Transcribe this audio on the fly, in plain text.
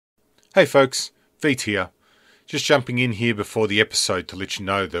Hey folks, Veet here. Just jumping in here before the episode to let you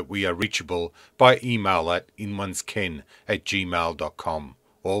know that we are reachable by email at inonesken@gmail.com.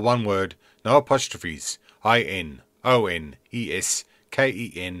 All one word, no apostrophes,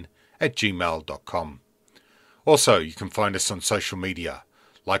 INONESKEN@gmail.com. Also, you can find us on social media.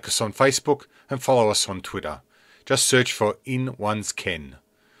 Like us on Facebook and follow us on Twitter. Just search for In One's Ken.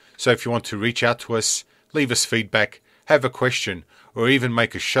 So if you want to reach out to us, leave us feedback, have a question, or even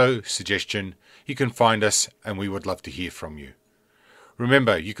make a show suggestion, you can find us and we would love to hear from you.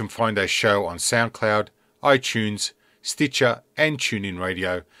 Remember, you can find our show on SoundCloud, iTunes, Stitcher and TuneIn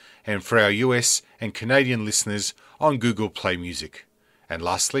Radio, and for our US and Canadian listeners on Google Play Music. And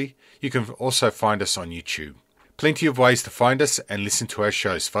lastly, you can also find us on YouTube. Plenty of ways to find us and listen to our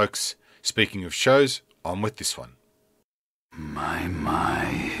shows, folks. Speaking of shows, on with this one. My,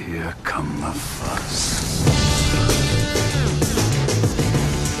 here come the fuss.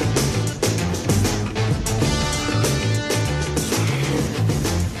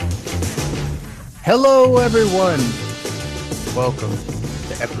 Hello, everyone. Welcome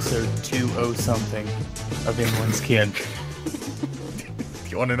to episode 20-something of In One's Ken.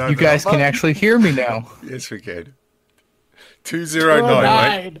 You want to know? You guys can actually hear me now. Yes, we can.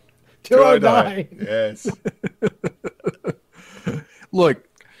 209, mate. 209. Yes. Look,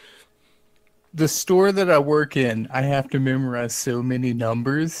 the store that I work in, I have to memorize so many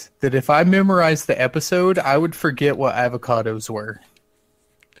numbers that if I memorized the episode, I would forget what avocados were.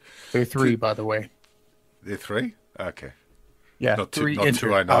 They're 3, by the way. They're 3? Okay. Yeah, Not 3 not enter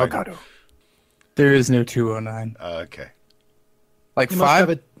 209. avocado. There is no 209. Okay. Like You must 5?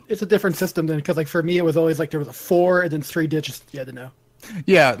 have it's a different system then, because like for me it was always like there was a 4 and then 3 digits you had to know.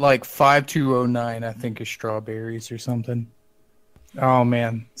 Yeah, like 5209, I think, is strawberries or something. Oh,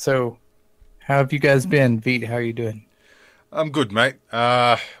 man. So, how have you guys been? Veet, how are you doing? I'm good, mate.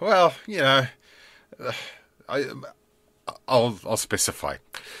 Well, you know, I'll specify.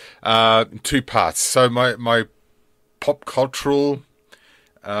 In 2 parts. So my pop cultural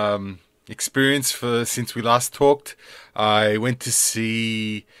experience since we last talked, I went to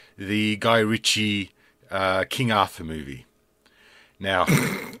see the Guy Ritchie King Arthur movie. Now,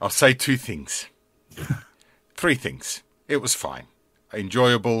 I'll say 2 things. 3 things. It was fine.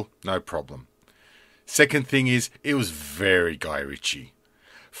 Enjoyable, no problem. Second thing is, it was very Guy Ritchie.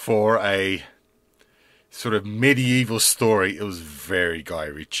 For a sort of medieval story, it was very Guy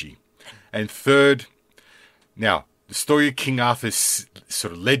Ritchie. And third, now, the story of King Arthur is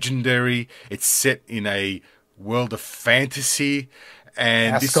sort of legendary. It's set in a world of fantasy.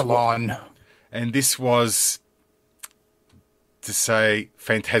 And this was, to say,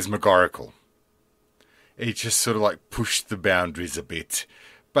 phantasmagorical. It just sort of like pushed the boundaries a bit.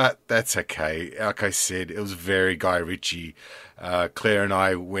 But that's okay. Like I said, it was very Guy Ritchie. Claire and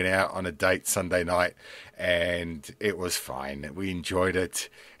I went out on a date Sunday night, and it was fine. We enjoyed it.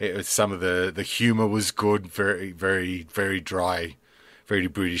 It was some of the humour was good. Very, very, very dry, very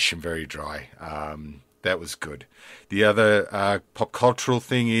British and very dry. That was good. The other pop cultural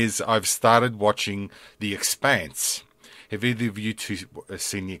thing is I've started watching The Expanse. Have either of you two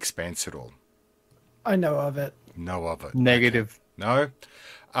seen The Expanse at all? I know of it. Know of it. Negative. Okay. No?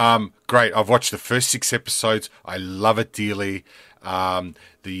 Great. I've watched the first 6 episodes. I love it dearly.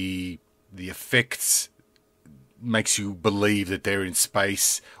 The effects makes you believe that they're in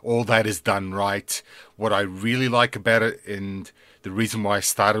space. All that is done right. What I really like about it, and the reason why I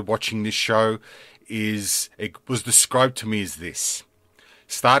started watching this show, is it was described to me as this.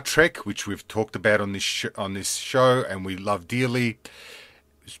 Star Trek, which we've talked about on this show and we love dearly,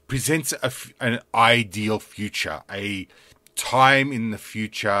 presents an ideal future, a time in the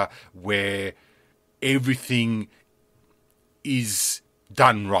future where everything is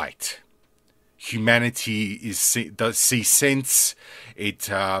done right. Humanity does see sense. It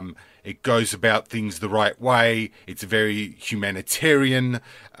goes about things the right way. It's very humanitarian.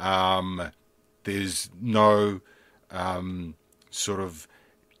 There's no sort of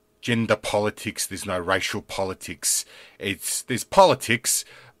gender politics. There's no racial politics. There's politics,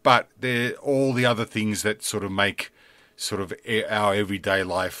 but there all the other things that sort of make sort of our everyday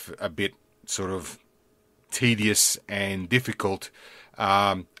life a bit sort of tedious and difficult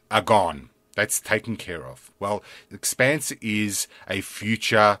are gone. That's taken care of. Well, Expanse is a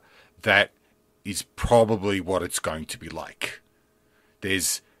future that is probably what it's going to be like.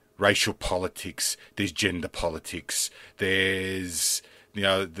 There's racial politics. There's gender politics. There's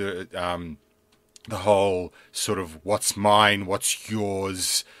the whole sort of what's mine, what's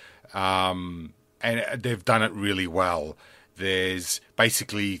yours, and they've done it really well. there's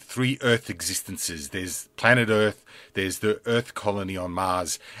basically 3 Earth existences. There's planet Earth, there's the Earth colony on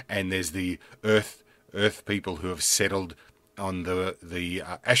Mars, and there's the Earth people who have settled on the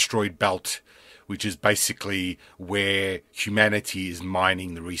asteroid belt, which is basically where humanity is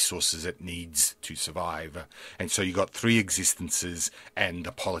mining the resources it needs to survive. And so you got 3 existences and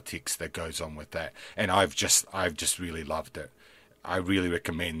the politics that goes on with that. And I've just really loved it. I really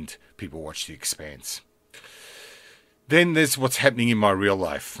recommend people watch The Expanse. Then there's what's happening in my real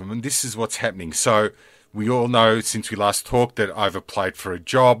life. I mean, this is what's happening. So we all know since we last talked that I've applied for a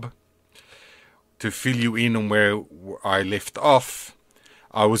job. To fill you in on where I left off,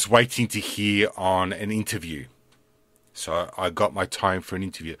 I was waiting to hear on an interview. So I got my time for an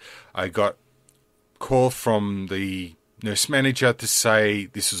interview. I got a call from the nurse manager to say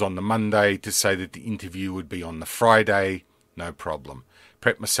this was on the Monday, to say that the interview would be on the Friday. No problem.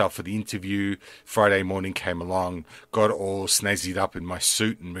 Prepped myself for the interview. Friday morning came along, got all snazzied up in my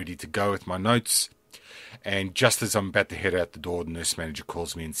suit and ready to go with my notes. And just as I'm about to head out the door, the nurse manager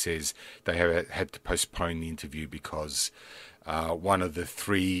calls me and says they have had to postpone the interview because one of the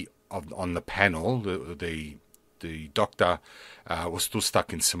 3 on the panel, the doctor, was still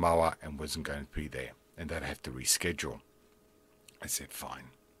stuck in Samoa and wasn't going to be there, and they'd have to reschedule. I said, fine.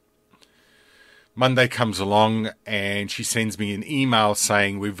 Monday comes along and she sends me an email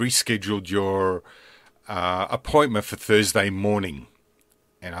saying we've rescheduled your appointment for Thursday morning.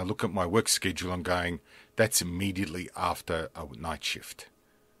 And I look at my work schedule and going, that's immediately after a night shift.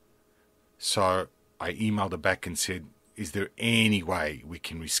 So I emailed her back and said, is there any way we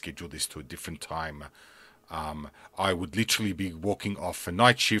can reschedule this to a different time? I would literally be walking off a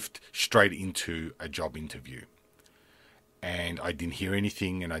night shift straight into a job interview. And I didn't hear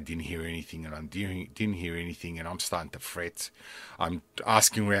anything, and I didn't hear anything, and I didn't hear anything, and I'm starting to fret. I'm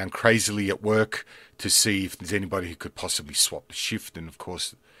asking around crazily at work to see if there's anybody who could possibly swap the shift, and of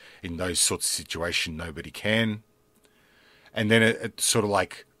course, in those sorts of situations, nobody can. And then it's sort of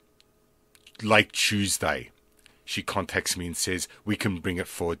like late Tuesday, she contacts me and says, we can bring it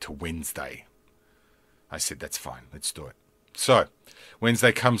forward to Wednesday. I said, that's fine, let's do it. So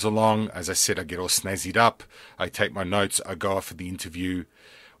Wednesday comes along. As I said, I get all snazzied up. I take my notes. I go off for the interview.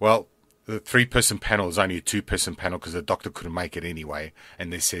 Well, the 3-person panel is only a 2-person panel because the doctor couldn't make it anyway.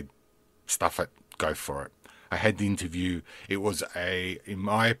 And they said, stuff it, go for it. I had the interview. It was in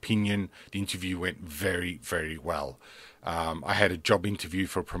my opinion, the interview went very, very well. I had a job interview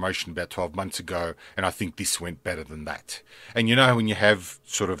for a promotion about 12 months ago, and I think this went better than that. And you know, when you have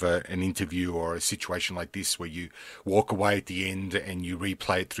sort of an interview or a situation like this where you walk away at the end and you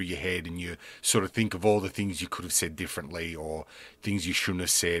replay it through your head and you sort of think of all the things you could have said differently or things you shouldn't have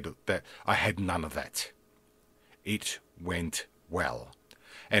said, that I had none of that. It went well.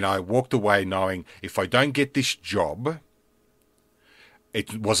 And I walked away knowing if I don't get this job,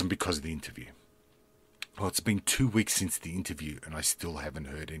 it wasn't because of the interview. Well, it's been 2 weeks since the interview and I still haven't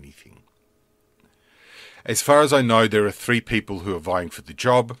heard anything. As far as I know, there are 3 people who are vying for the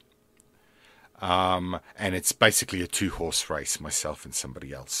job. And it's basically a 2-horse race, myself and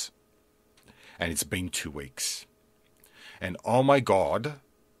somebody else. And it's been 2 weeks. And oh my God,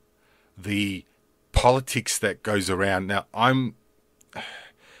 the politics that goes around. Now,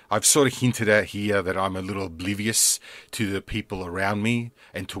 I've sort of hinted at here that I'm a little oblivious to the people around me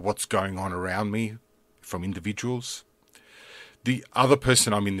and to what's going on around me from individuals. The other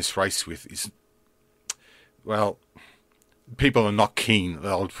person I'm in this race with is, well, people are not keen.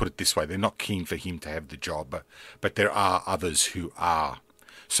 I'll put it this way. They're not keen for him to have the job, but there are others who are.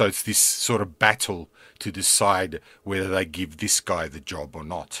 So it's this sort of battle to decide whether they give this guy the job or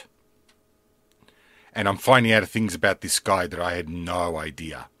not. And I'm finding out things about this guy that I had no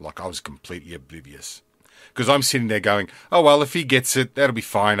idea. Like, I was completely oblivious. Because I'm sitting there going, oh, well, if he gets it, that'll be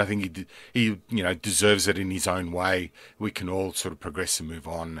fine. I think he deserves it in his own way. We can all sort of progress and move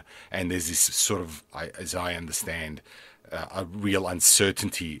on. And there's this sort of, as I understand, a real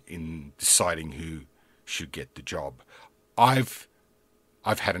uncertainty in deciding who should get the job. I've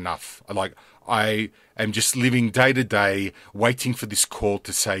had enough. I am just living day to day, waiting for this call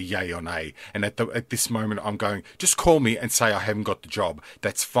to say yay or nay. And at this moment, I'm going, just call me and say I haven't got the job.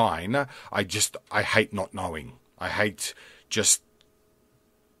 That's fine. I hate not knowing. I hate just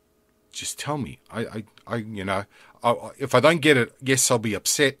tell me. If I don't get it, yes, I'll be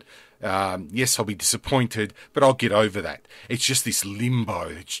upset. Yes, I'll be disappointed, but I'll get over that. It's just this limbo.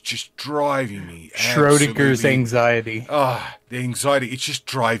 It's just driving me Schrodinger's absolutely- anxiety. Oh, the anxiety. It's just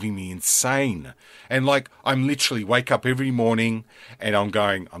driving me insane. And like, I'm literally wake up every morning and I'm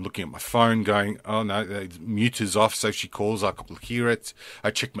looking at my phone going, oh no, the mute is off. So if she calls, I can hear it. I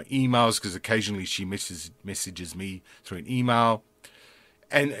check my emails because occasionally she messages me through an email.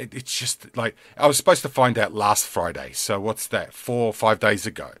 And it's just like, I was supposed to find out last Friday. So what's that? 4 or 5 days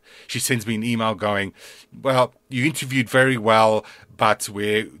ago. She sends me an email going, well, you interviewed very well, but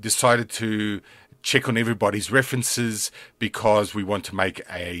we decided to check on everybody's references because we want to make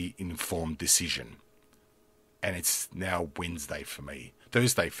a informed decision. And it's now Thursday for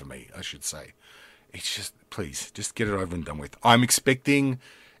me, I should say. It's just, please, just get it over and done with. I'm expecting,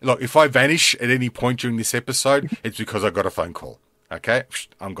 look, if I vanish at any point during this episode, it's because I got a phone call. Okay,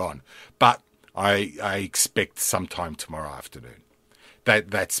 I'm gone. But I expect sometime tomorrow afternoon.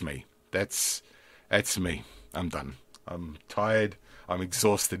 That's me. That's me. I'm done. I'm tired. I'm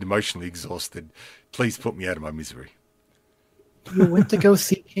exhausted, emotionally exhausted. Please put me out of my misery. You went to go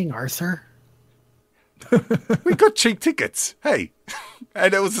see King Arthur? We got cheap tickets. Hey.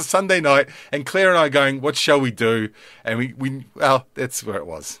 And it was a Sunday night, and Claire and I going, what shall we do? And well, that's where it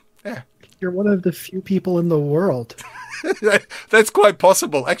was. Yeah. You're one of the few people in the world. That's quite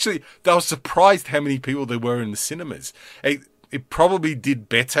possible. Actually, I was surprised how many people there were in the cinemas. It probably did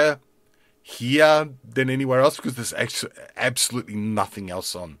better here than anywhere else because there's actually absolutely nothing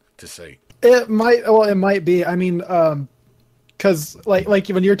else on to see. It might be. I mean, because like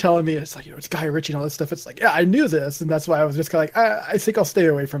when you're telling me it's like, it's Guy Ritchie and all this stuff, it's like, yeah, I knew this, and that's why I was just kind of like, I think I'll stay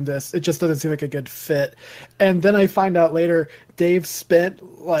away from this. It just doesn't seem like a good fit. And then I find out later Dave spent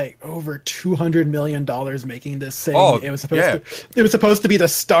like over $200 million making this thing. Oh, it was supposed to be the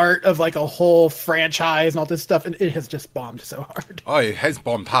start of like a whole franchise and all this stuff, and it has just bombed so hard. Oh, it has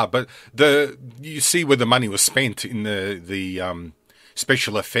bombed hard, but you see where the money was spent in the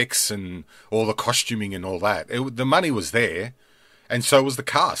special effects and all the costuming and all that. The money was there. And so was the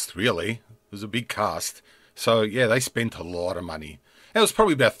cast, really. It was a big cast. So, yeah, they spent a lot of money. There was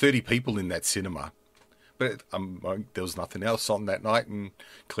probably about 30 people in that cinema. But there was nothing else on that night, and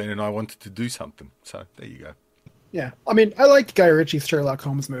Claire and I wanted to do something. So, there you go. Yeah. I mean, I liked Guy Ritchie's Sherlock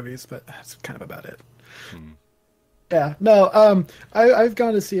Holmes movies, but that's kind of about it. Yeah. No, I've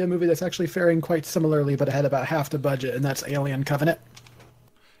gone to see a movie that's actually faring quite similarly, but it had about half the budget, and that's Alien Covenant.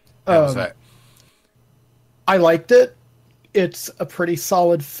 How was that? I liked it. It's a pretty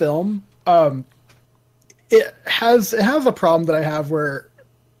solid film. It has a problem that I have where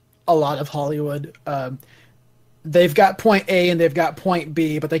a lot of Hollywood, they've got point A and they've got point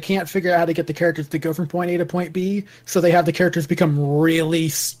B, but they can't figure out how to get the characters to go from point A to point B, so they have the characters become really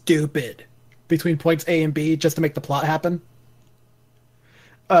stupid between points A and B just to make the plot happen.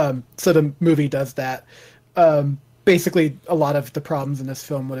 So the movie does that. Basically, a lot of the problems in this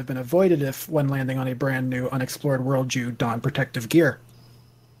film would have been avoided if, when landing on a brand new unexplored world, you don protective gear.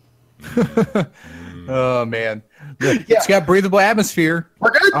 Oh, man. It's got breathable atmosphere.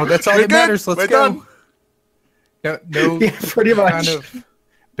 We're good. Oh, that's all We're that good. matters. Let's We're go. done. No Yeah, pretty much. kind of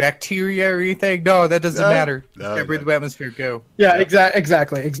bacteria or anything. No, that doesn't matter. It's got breathable atmosphere. Go. Yeah,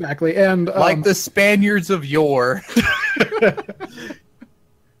 exactly. And Like the Spaniards of yore.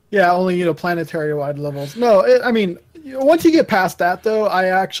 yeah, only planetary wide levels. No, I mean, once you get past that, though, I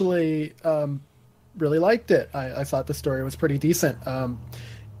actually really liked it. I thought the story was pretty decent.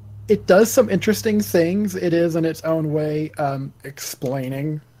 It does some interesting things. It is, in its own way,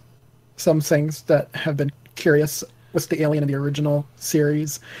 explaining some things that have been curious with the Alien in the original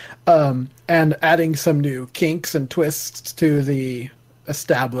series, and adding some new kinks and twists to the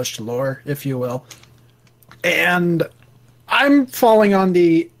established lore, if you will. And I'm falling on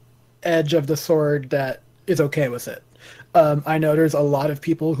the edge of the sword that is okay with it. I know there's a lot of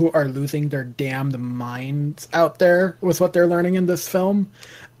people who are losing their damned minds out there with what they're learning in this film.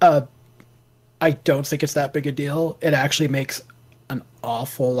 I don't think it's that big a deal. It actually makes an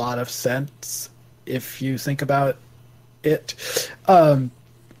awful lot of sense if you think about it. And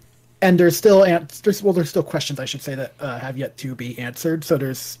there's still questions, I should say, that have yet to be answered. So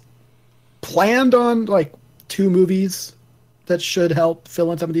there's planned on like 2 movies that should help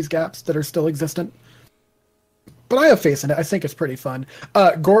fill in some of these gaps that are still existent. But I have faith in it. I think it's pretty fun.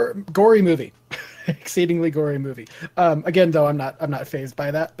 Gory movie. Exceedingly gory movie. Again, though, I'm not fazed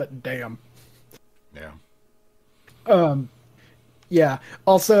by that, but damn. Yeah. Yeah.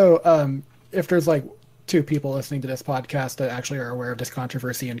 Also, if there's like 2 people listening to this podcast that actually are aware of this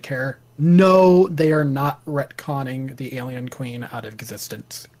controversy and care, no, they are not retconning the Alien Queen out of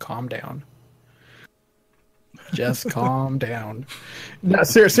existence. Calm down. Just calm down. No,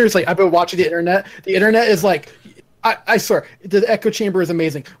 seriously, I've been watching the internet. The internet is like, I swear, the echo chamber is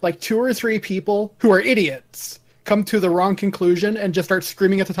amazing. Like 2 or 3 people who are idiots come to the wrong conclusion and just start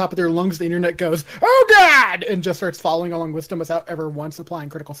screaming at the top of their lungs. The internet goes, "Oh God!" and just starts following along with them without ever once applying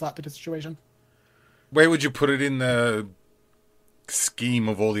critical thought to the situation. Where would you put it in the scheme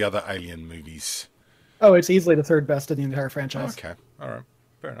of all the other Alien movies? Oh, it's easily the 3rd best in the entire franchise. Okay, all right,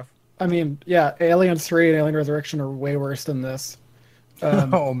 fair enough. I mean, yeah, Alien 3 and Alien Resurrection are way worse than this.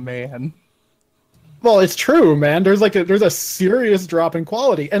 Oh man. Well, it's true, man. There's a serious drop in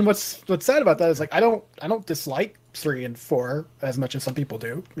quality, and what's sad about that is like I don't dislike 3 and 4 as much as some people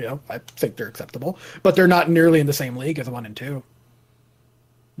do. You know, I think they're acceptable, but they're not nearly in the same league as 1 and 2.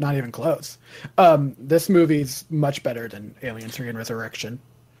 Not even close. This movie's much better than Alien 3 and Resurrection.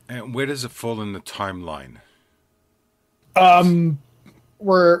 And where does it fall in the timeline?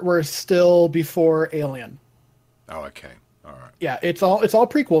 We're still before Alien. Oh, okay. All right. Yeah, it's all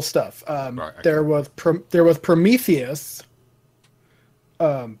prequel stuff. Right, okay. There was Prometheus.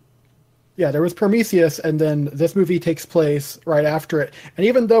 There was Prometheus, and then this movie takes place right after it. And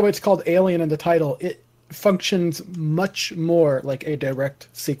even though it's called Alien in the title, it functions much more like a direct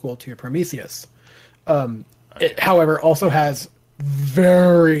sequel to Prometheus. It, however, also has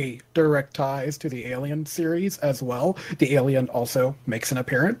very direct ties to the Alien series as well. The Alien also makes an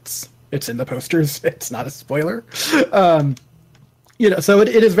appearance. It's in the posters. It's not a spoiler. So it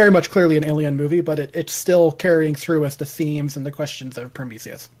is very much clearly an Alien movie, but it's still carrying through as the themes and the questions of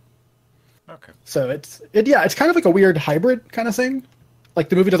Prometheus. Okay. So it's kind of like a weird hybrid kind of thing. Like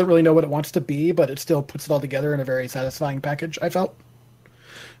the movie doesn't really know what it wants to be, but it still puts it all together in a very satisfying package, I felt.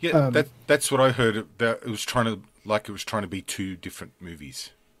 Yeah, that's what I heard. That it was trying to be 2 different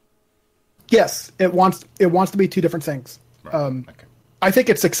movies. Yes, it wants to be 2 different things. Right. Okay. I think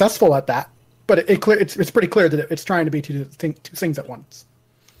it's successful at that, but it's pretty clear that it's trying to be two things at once.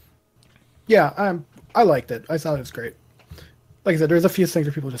 Yeah, I liked it. I thought it was great. Like I said, there's a few things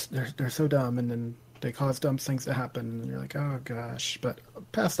where people just they're so dumb, and then they cause dumb things to happen, and you're like, oh gosh. But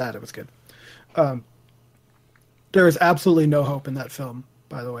past that, it was good. There is absolutely no hope in that film.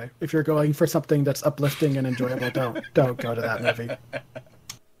 By the way, if you're going for something that's uplifting and enjoyable, don't go to that movie.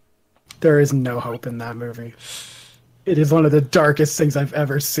 There is no hope in that movie. It is one of the darkest things I've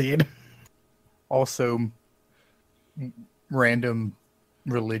ever seen. Also, random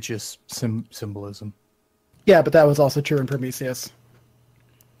religious symbolism. Yeah, but that was also true in Prometheus.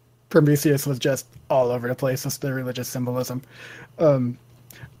 Prometheus was just all over the place with the religious symbolism.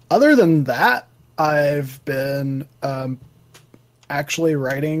 Other than that, I've been actually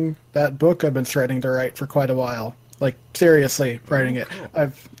writing that book I've been threading to write for quite a while. Like seriously writing it.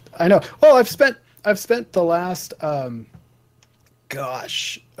 Cool. I know. Well, I've spent the last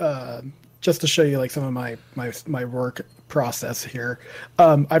just to show you like some of my work process here.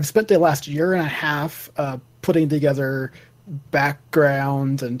 I've spent the last year and a half putting together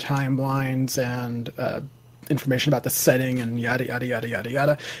backgrounds and timelines and information about the setting and yada yada yada yada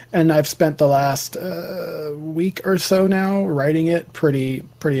yada. And I've spent the last week or so now writing it pretty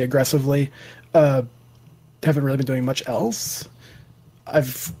aggressively. Haven't really been doing much else.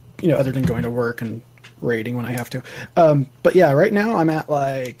 I've other than going to work and raiding when I have to. But yeah, right now I'm at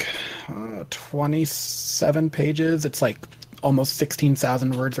like 27 pages. It's like almost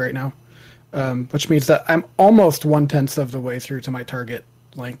 16,000 words right now, which means that I'm almost 1/10 of the way through to my target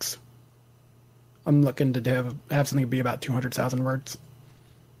lengths. I'm looking to have something be about 200,000 words.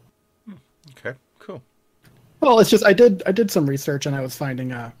 Okay, cool. Well, it's just I did some research and I was finding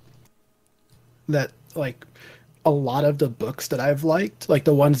that like a lot of the books that I've liked, like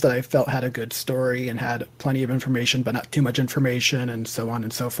the ones that I felt had a good story and had plenty of information but not too much information and so on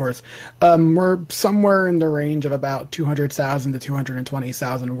and so forth, were somewhere in the range of about 200,000 to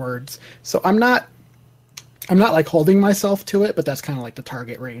 220,000 words. So I'm not like holding myself to it, but that's kind of like the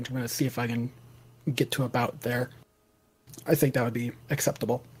target range. I'm going to see if I can get to about there. I think that would be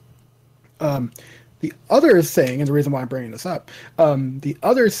acceptable. The other thing, and the reason why I'm bringing this up, the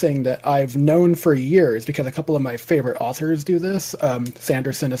other thing that I've known for years, because a couple of my favorite authors do this,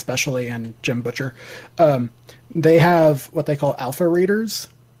 Sanderson especially and Jim Butcher, they have what they call alpha readers,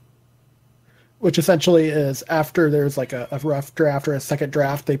 which essentially is after there's like a rough draft or a second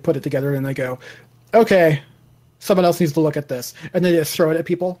draft, they put it together and they go, okay, someone else needs to look at this. And they just throw it at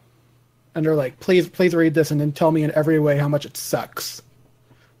people. And they're like, please read this and then tell me in every way how much it sucks.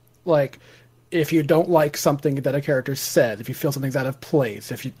 Like, if you don't like something that a character said, if you feel something's out of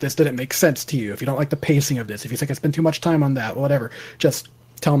place, if this didn't make sense to you, if you don't like the pacing of this, if you think I spent too much time on that, whatever, just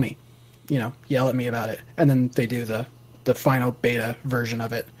tell me, yell at me about it. And then they do the the final beta version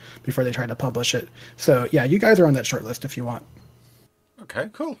of it before they tried to publish it. So yeah, you guys are on that short list if you want. Okay,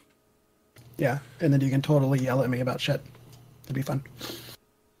 cool. Yeah, and then you can totally yell at me about shit. It'd be fun.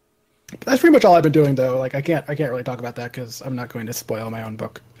 But that's pretty much all I've been doing, though. Like I can't really talk about that because I'm not going to spoil my own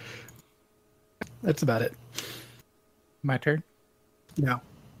book. That's about it. My turn? No,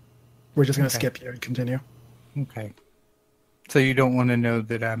 we're just gonna Okay. skip you and continue. Okay. So you don't want to know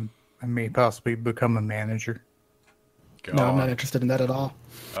that I may possibly become a manager? Go No, I'm on. not interested in that at all.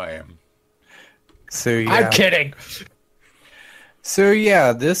 I am. So yeah. I'm kidding. So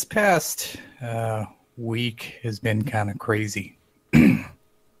yeah, this past week has been kind of crazy.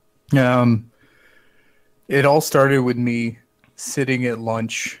 It all started with me sitting at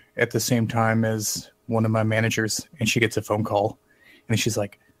lunch at the same time as one of my managers, and she gets a phone call, and she's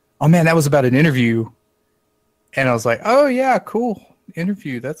like, "Oh man, that was about an interview." And I was like, "Oh yeah, cool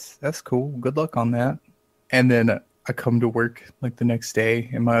interview. That's cool. Good luck on that." And then I come to work like the next day,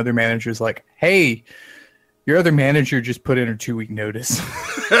 and my other manager's like, "Hey, your other manager just put in her 2-week notice."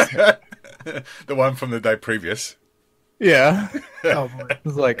 The one from the day previous. Yeah. Oh boy. I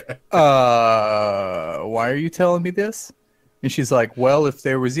was like, why are you telling me this? And she's like, well, if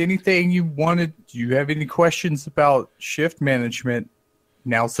there was anything you wanted, do you have any questions about shift management?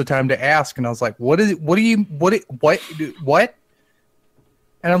 Now's the time to ask. And I was like, what? And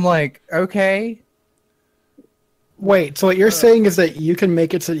I'm like, okay. Wait, so what you're saying is that you can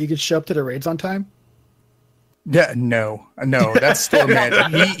make it so that you can show up to the raids on time? Yeah, no, that's store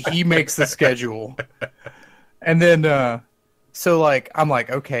manager. He makes the schedule. And then, so like, I'm like,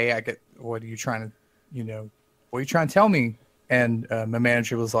 okay, I get, what are you trying to tell me? And my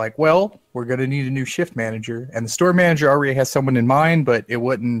manager was like, well, we're going to need a new shift manager. And the store manager already has someone in mind, but it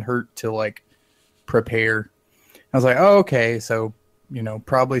wouldn't hurt to like prepare. I was like, oh, okay. So,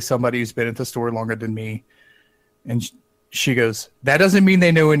 probably somebody who's been at the store longer than me. And she goes, that doesn't mean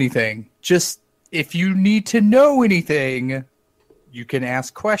they know anything. Just if you need to know anything, you can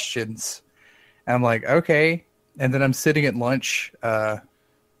ask questions. And I'm like, okay. And then I'm sitting at lunch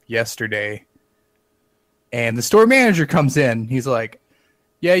yesterday, and the store manager comes in. He's like,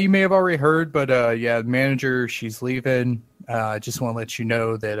 yeah, you may have already heard, but yeah, the manager, she's leaving. I just want to let you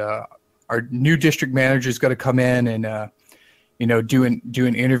know that our new district manager is going to come in and, do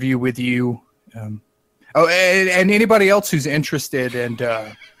an interview with you. And anybody else who's interested. And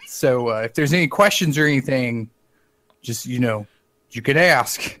so if there's any questions or anything, just, you can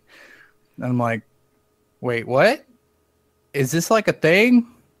ask. And I'm like, wait, what? Is this like a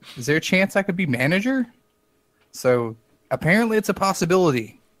thing? Is there a chance I could be manager? So apparently it's a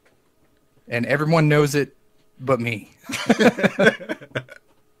possibility. And everyone knows it but me.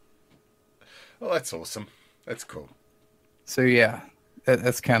 Well, that's awesome. That's cool. So yeah,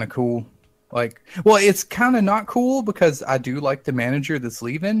 that's kind of cool. Like, well, it's kind of not cool because I do like the manager that's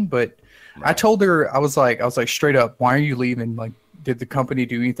leaving, but I told her, I was like straight up, why are you leaving? Like, did the company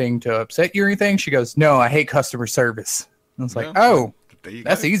do anything to upset you or anything? She goes, no, I hate customer service. I was like, oh,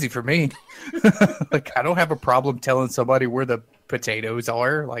 that's easy for me. Like, I don't have a problem telling somebody where the potatoes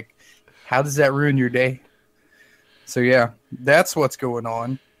are. Like, how does that ruin your day? So yeah, that's what's going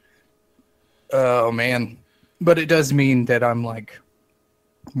on. Oh man. But it does mean that I'm like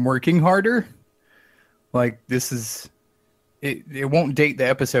working harder. Like, this is, it won't date the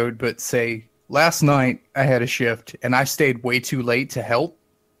episode, but say last night I had a shift and I stayed way too late to help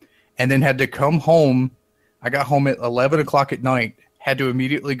and then had to come home. I got home at 11 o'clock at night, had to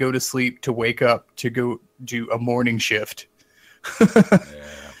immediately go to sleep to wake up to go do a morning shift. Yeah.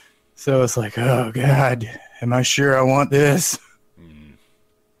 So it's like, oh God, am I sure I want this?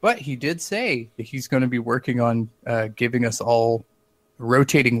 But he did say that he's going to be working on giving us all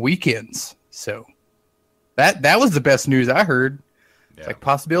rotating weekends. So that was the best news I heard. Yeah. It's like,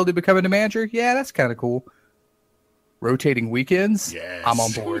 possibility of becoming a manager. Yeah, that's kind of cool. Rotating weekends. Yes. I'm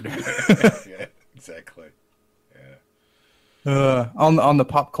on board. Yeah, exactly. Yeah. On the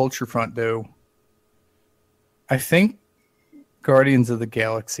pop culture front, though, I think Guardians of the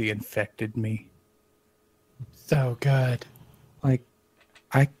Galaxy infected me. So good. Like,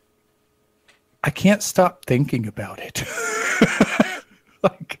 I can't stop thinking about it.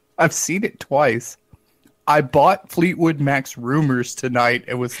 Like, I've seen it twice. I bought Fleetwood Mac's Rumors tonight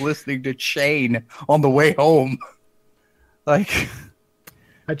and was listening to Chain on the way home. Like,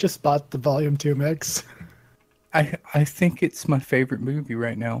 I just bought the Volume 2 mix. I think it's my favorite movie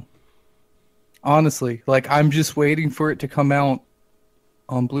right now. Honestly, like, I'm just waiting for it to come out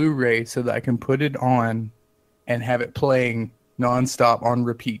on Blu-ray so that I can put it on and have it playing nonstop on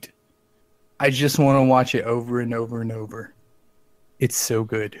repeat. I just want to watch it over and over and over. It's so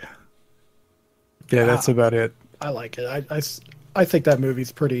good. Yeah, that's about it. I like it. I think that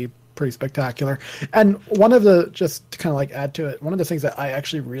movie's pretty spectacular. And one of the, just to kind of like add to it, one of the things that I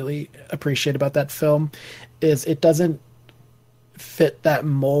actually really appreciate about that film is it doesn't fit that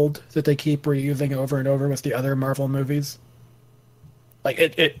mold that they keep reusing over and over with the other Marvel movies. Like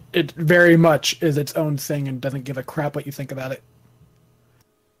it very much is its own thing and doesn't give a crap what you think about it.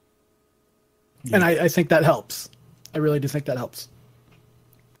 Yeah. And I think that helps. I really do think that helps.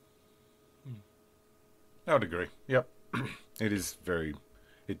 I would agree. Yep.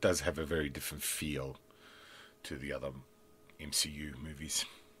 It does have a very different feel to the other MCU movies.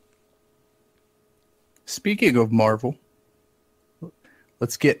 Speaking of Marvel,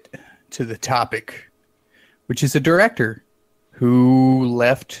 let's get to the topic, which is a director who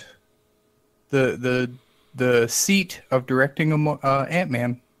left the seat of directing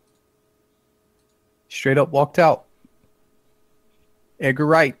Ant-Man. Straight up walked out. Edgar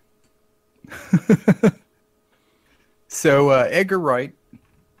Wright. So Edgar Wright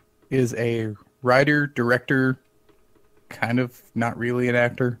is a writer, director, kind of not really an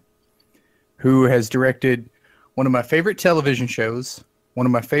actor, who has directed one of my favorite television shows, one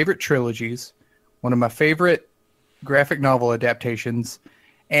of my favorite trilogies, one of my favorite graphic novel adaptations,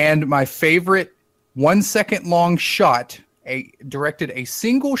 and my favorite 1 second long shot, directed a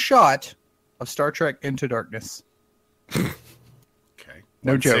single shot of Star Trek Into Darkness. Okay.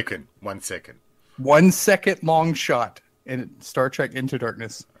 No joke. 1 second. 1 second long shot in Star Trek Into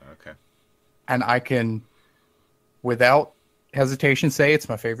Darkness. Okay. And I can, without hesitation, say it's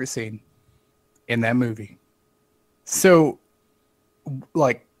my favorite scene in that movie. So,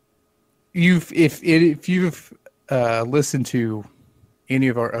 like, if you've listened to any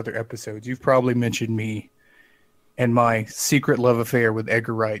of our other episodes, you've probably mentioned me and my secret love affair with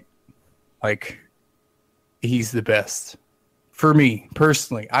Edgar Wright. Like, he's the best. For me,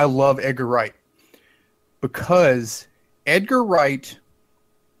 personally, I love Edgar Wright because Edgar Wright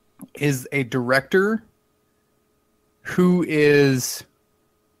is a director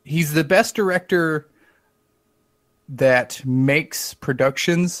he's the best director that makes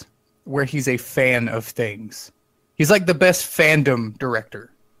productions where he's a fan of things. He's like the best fandom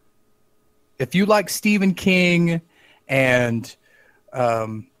director. If you like Stephen King and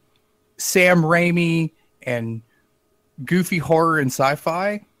Sam Raimi and goofy horror and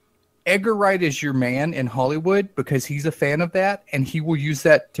sci-fi, Edgar Wright is your man in Hollywood because he's a fan of that, and he will use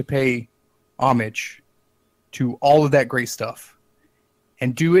that to pay homage to all of that great stuff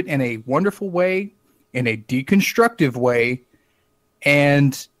and do it in a wonderful way, in a deconstructive way,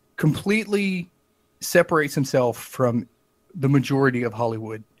 and completely separates himself from the majority of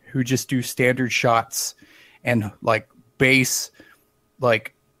Hollywood who just do standard shots and like base,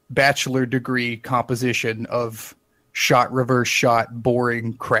 like bachelor degree composition of shot, reverse shot,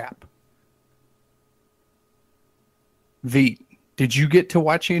 boring crap. Veet, did you get to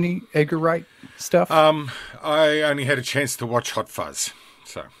watch any Edgar Wright stuff? I only had a chance to watch Hot Fuzz,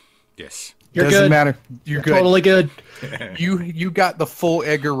 so yes. You're Doesn't good. matter. You're good. Totally good. You got the full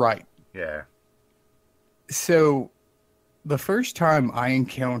Edgar Wright. Yeah. So, the first time I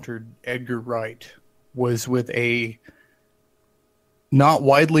encountered Edgar Wright was with a not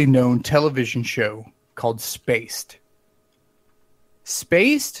widely known television show called Spaced.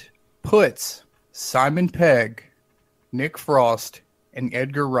 Spaced puts Simon Pegg, Nick Frost, and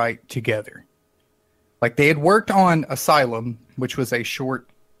Edgar Wright together. Like, they had worked on Asylum, which was a short,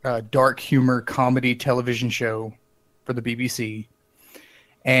 dark humor comedy television show for the BBC.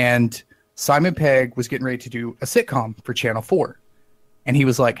 And Simon Pegg was getting ready to do a sitcom for Channel 4. And he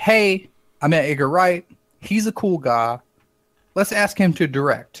was like, hey, I met Edgar Wright. He's a cool guy. Let's ask him to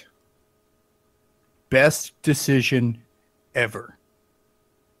direct. Best decision ever.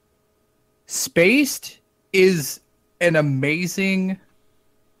 Spaced is an amazing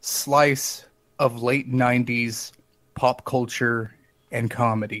slice of late 90s pop culture and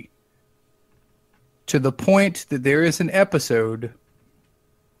comedy. To the point that there is an episode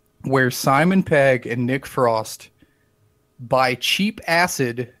where Simon Pegg and Nick Frost buy cheap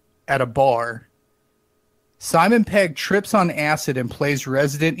acid at a bar. Simon Pegg trips on acid and plays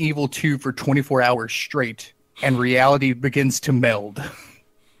Resident Evil 2 for 24 hours straight, and reality begins to meld.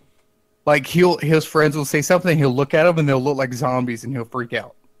 Like, his friends will say something, he'll look at them, and they'll look like zombies, and he'll freak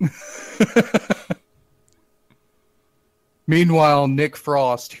out. Meanwhile, Nick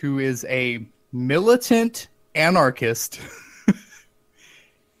Frost, who is a militant anarchist,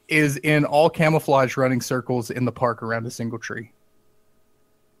 is in all camouflage running circles in the park around a single tree.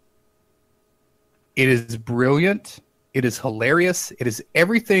 It is brilliant. It is hilarious. It is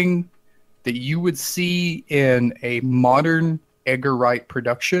everything that you would see in a modern Edgar Wright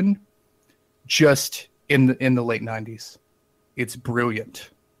production, just in the late 90s. It's brilliant.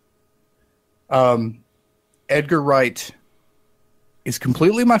 Edgar Wright is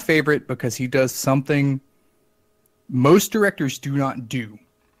completely my favorite because he does something most directors do not do.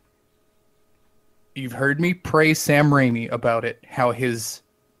 You've heard me praise Sam Raimi about it, how his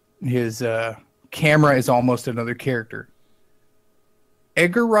camera is almost another character.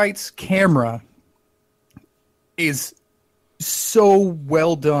 Edgar Wright's camera is so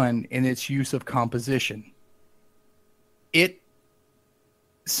well done in its use of composition.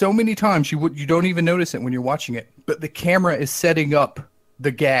 So many times you don't even notice it when you're watching it, but the camera is setting up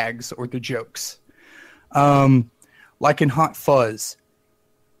the gags or the jokes. Like in Hot Fuzz,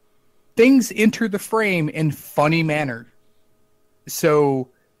 things enter the frame in funny manner. So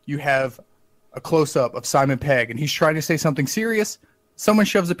you have a close-up of Simon Pegg, and he's trying to say something serious. Someone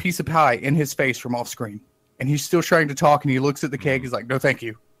shoves a piece of pie in his face from off screen, and he's still trying to talk, and he looks at the keg. He's like, no, thank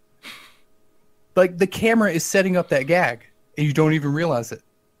you. Like, the camera is setting up that gag, and you don't even realize it.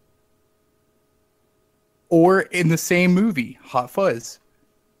 Or in the same movie, Hot Fuzz,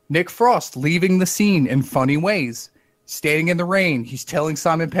 Nick Frost leaving the scene in funny ways. Standing in the rain, he's telling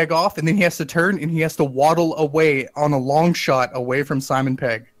Simon Pegg off, and then he has to turn and he has to waddle away on a long shot away from Simon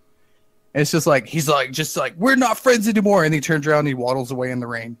Pegg. And it's just like, he's like, we're not friends anymore. And he turns around and he waddles away in the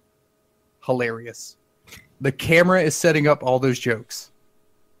rain. Hilarious. The camera is setting up all those jokes.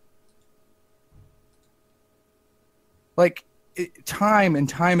 Like, time and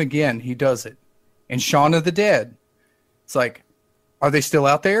time again, he does it. In Shaun of the Dead, it's like, are they still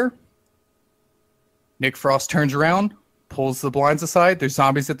out there? Nick Frost turns around, pulls the blinds aside. There's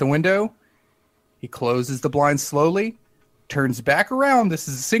zombies at the window. He closes the blinds slowly, turns back around. This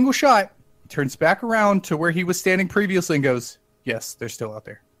is a single shot. Turns back around to where he was standing previously and goes, yes, they're still out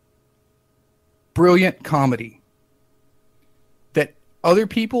there. Brilliant comedy that other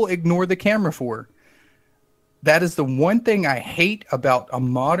people ignore the camera for. That is the one thing I hate about a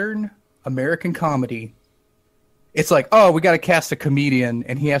modern American comedy. It's like, oh, we got to cast a comedian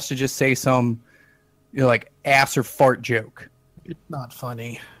and he has to just say some, like, ass or fart joke. It's not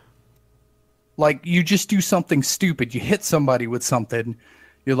funny. Like, you just do something stupid. You hit somebody with something.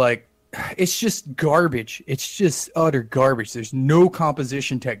 You're like, it's just garbage. It's just utter garbage. There's no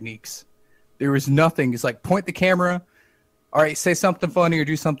composition techniques. There is nothing. It's like, point the camera. All right, say something funny or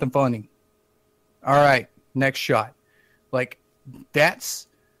do something funny. All right, next shot. Like, that's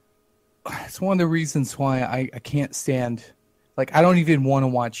one of the reasons why I can't stand, like, I don't even want to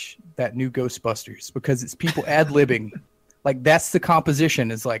watch that new Ghostbusters because it's people ad-libbing. Like, that's the composition.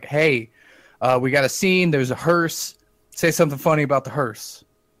 It's like, hey, we got a scene, there's a hearse, say something funny about the hearse.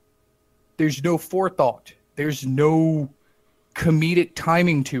 There's no forethought. There's no comedic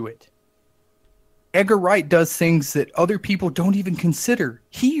timing to it. Edgar Wright does things that other people don't even consider.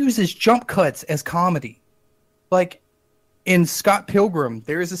 He uses jump cuts as comedy. Like, in Scott Pilgrim,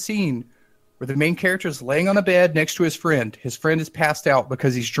 there is a scene where the main character is laying on a bed next to his friend. His friend is passed out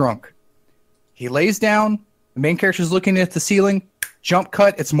because he's drunk. He lays down. The main character is looking at the ceiling. Jump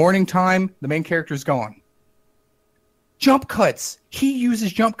cut. It's morning time. The main character is gone. Jump cuts. He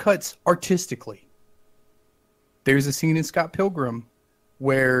uses jump cuts artistically. There's a scene in Scott Pilgrim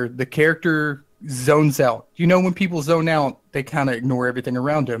where the character zones out. You know, when people zone out, they kind of ignore everything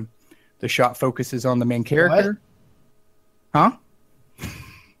around him. The shot focuses on the main character. What? Huh?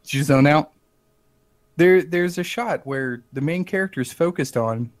 Did you zone out? There's a shot where the main character is focused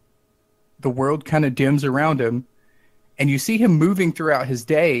on. The world kind of dims around him. And you see him moving throughout his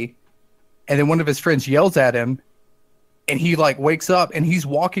day. And then one of his friends yells at him. And he, like, wakes up and he's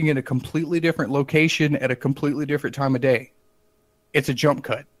walking in a completely different location at a completely different time of day. It's a jump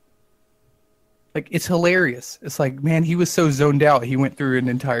cut. Like, it's hilarious. It's like, man, he was so zoned out, he went through an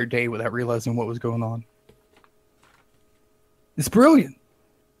entire day without realizing what was going on. It's brilliant.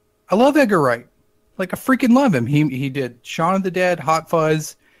 I love Edgar Wright. Like, I freaking love him. He did Shaun of the Dead, Hot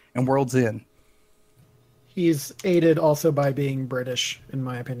Fuzz, and World's End. He's aided also by being British, in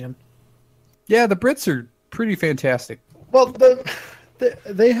my opinion. Yeah, the Brits are pretty fantastic. Well,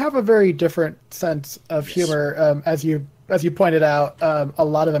 they have a very different sense of humor. As you pointed out, a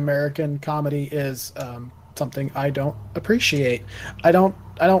lot of American comedy is something I don't appreciate. I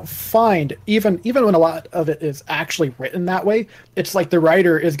don't find, even when a lot of it is actually written that way, it's like the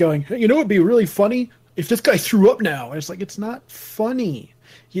writer is going, hey, you know, it'd be really funny if this guy threw up now. And it's like, it's not funny.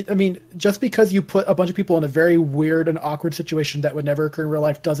 I mean, just because you put a bunch of people in a very weird and awkward situation that would never occur in real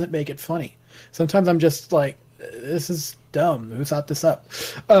life doesn't make it funny. Sometimes I'm just like, this is dumb. Who thought this up?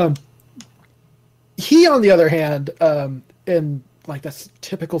 He, on the other hand, in like this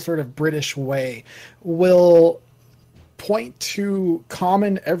typical sort of British way, will point to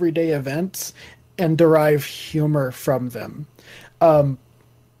common everyday events and derive humor from them.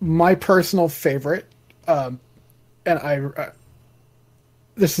 My personal favorite, and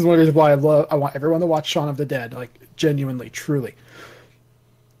this is one of the reasons why I want everyone to watch Shaun of the Dead, like genuinely, truly.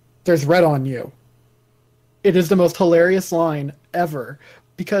 There's red on you. It is the most hilarious line ever,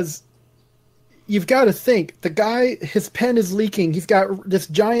 because you've got to think, the guy, his pen is leaking. He's got this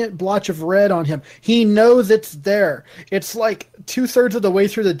giant blotch of red on him. He knows it's there. It's like 2/3 of the way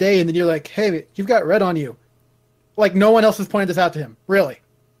through the day, and then you're like, hey, you've got red on you. Like, no one else has pointed this out to him. Really?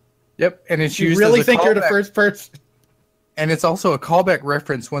 Yep, and it's You used really as a think you're the callback. first person? And it's also a callback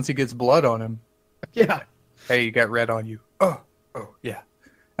reference once he gets blood on him. Yeah. Hey, you got red on you. Oh, yeah.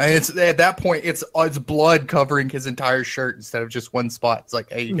 And it's at that point, it's blood covering his entire shirt instead of just one spot. It's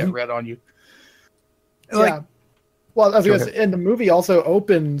like, hey, you got red on you. Like, Yeah. Well, as and the movie also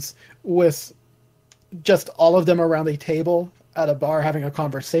opens with just all of them around a table at a bar having a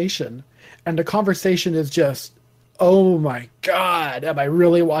conversation, and the conversation is just, oh my god, am I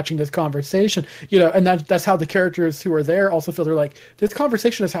really watching this conversation? You know, and that's how the characters who are there also feel. They're like, this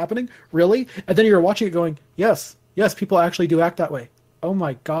conversation is happening, really? And then you're watching it going, yes, people actually do act that way. Oh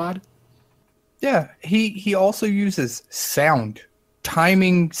my god. Yeah, he also uses sound,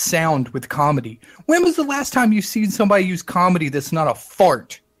 timing sound with comedy. When was the last time you've seen somebody use comedy that's not a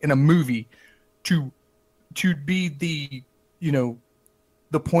fart in a movie to be the, you know,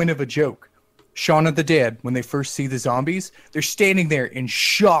 the point of a joke? Shaun of the Dead, when they first see the zombies, they're standing there in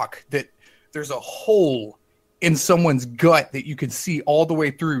shock that there's a hole in someone's gut that you can see all the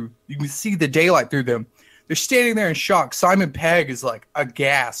way through. You can see the daylight through them. They're standing there in shock. Simon Pegg is like a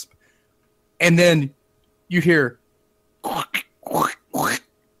gasp. And then you hear,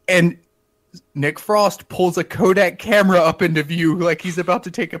 and Nick Frost pulls a Kodak camera up into view like he's about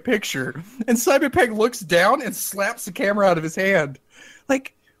to take a picture. And Simon Pegg looks down and slaps the camera out of his hand.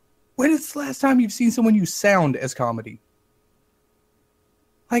 Like, when is the last time you've seen someone use sound as comedy?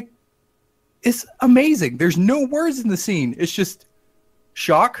 Like, it's amazing. There's no words in the scene. It's just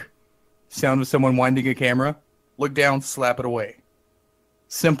shock, sound of someone winding a camera, look down, slap it away.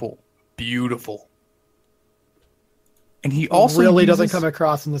 Simple, beautiful. And he also really doesn't come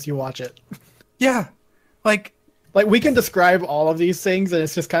across unless you watch it. Yeah. Like we can describe all of these things, and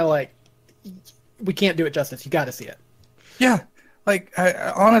it's just kind of like, we can't do it justice. You got to see it. Yeah. Like,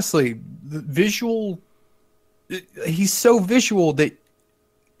 honestly, the visual, he's so visual that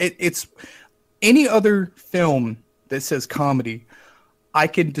it's any other film that says comedy, I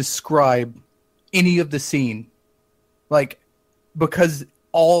can describe any of the scene. Like, because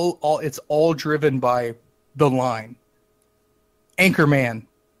it's all driven by the line. Anchorman,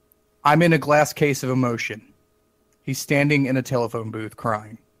 I'm in a glass case of emotion. He's standing in a telephone booth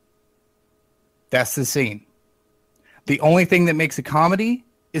crying. That's the scene. The only thing that makes a comedy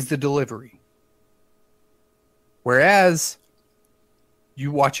is the delivery. Whereas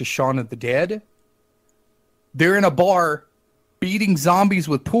you watch a Shaun of the Dead, they're in a bar beating zombies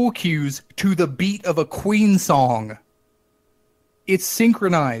with pool cues to the beat of a Queen song. It's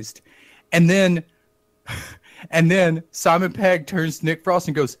synchronized. And then Simon Pegg turns to Nick Frost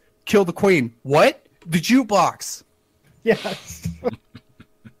and goes, "Kill the Queen." What? The jukebox. Yes.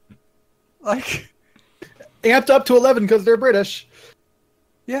 Like, amped up to 11 because they're British.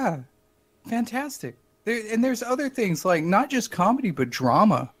 yeah, fantastic. And there's other things, like not just comedy but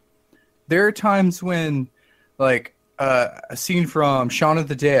drama. There are times when, like, a scene from Shaun of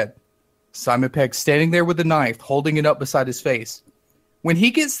the Dead, Simon Pegg standing there with a knife, holding it up beside his face. When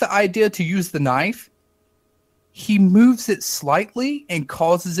he gets the idea to use the knife, he moves it slightly and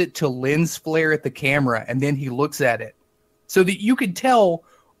causes it to lens flare at the camera, and then he looks at it so that you can tell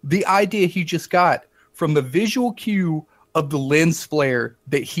the idea he just got from the visual cue of the lens flare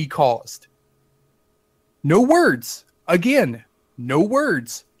that he caused. No words. Again, no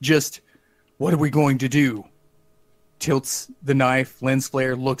words. Just, what are we going to do? Tilts the knife, lens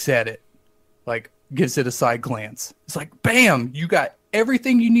flare, looks at it, like, gives it a side glance. It's like, bam, you got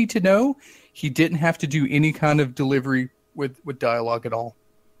everything you need to know. He didn't have to do any kind of delivery with dialogue at all.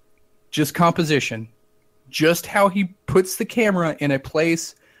 Just composition. Just how he puts the camera in a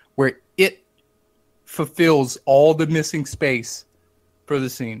place where it fulfills all the missing space for the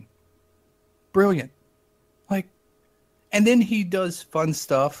scene. Brilliant. Like, and then he does fun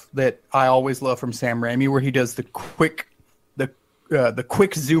stuff that I always love from Sam Raimi, where he does the quick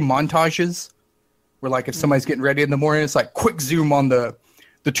zoom montages, where, like, if somebody's getting ready in the morning, it's like quick zoom on the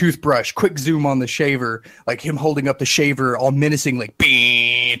toothbrush, quick zoom on the shaver, like him holding up the shaver all menacingly,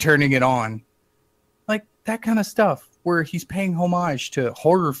 bing, turning it on. Like, that kind of stuff, where he's paying homage to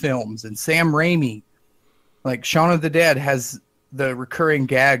horror films and Sam Raimi. Like, Shaun of the Dead has the recurring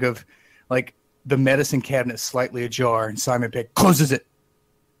gag of, like, the medicine cabinet slightly ajar, and Simon Pegg closes it.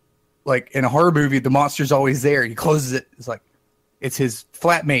 Like in a horror movie, the monster's always there. He closes it. It's like it's his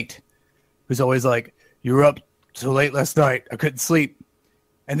flatmate who's always like, "You were up so late last night. I couldn't sleep."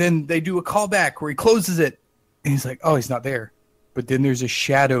 And then they do a callback where he closes it, and he's like, "Oh, he's not there." But then there's a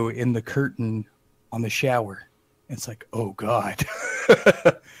shadow in the curtain on the shower. And it's like, oh God.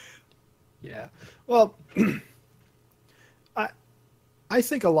 Yeah. Well, I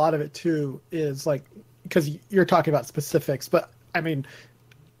think a lot of it too is like, because you're talking about specifics, but I mean,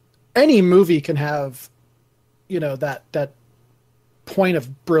 any movie can have, that point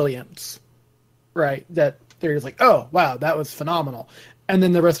of brilliance, right? That there's like, oh wow, that was phenomenal. And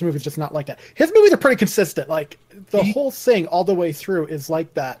then the rest of the movie is just not like that. His movies are pretty consistent. Like the whole thing all the way through is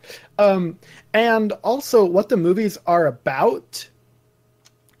like that. And also what the movies are about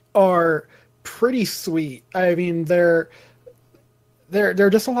are pretty sweet. I mean, they're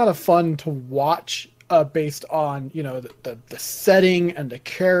just a lot of fun to watch, based on, the setting and the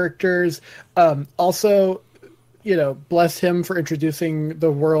characters. Also, bless him for introducing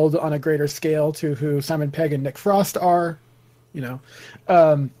the world on a greater scale to who Simon Pegg and Nick Frost are.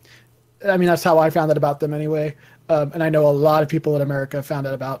 I mean, that's how I found out about them anyway. And I know a lot of people in America found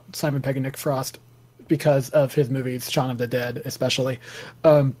out about Simon Pegg and Nick Frost because of his movies, Shaun of the Dead, especially.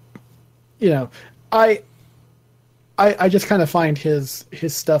 I just kind of find his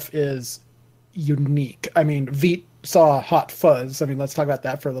stuff is unique. I mean, Veet saw Hot Fuzz. I mean, let's talk about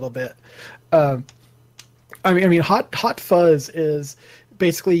that for a little bit. I mean, Hot Fuzz is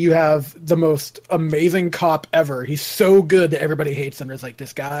basically you have the most amazing cop ever. He's so good that everybody hates him. There's like,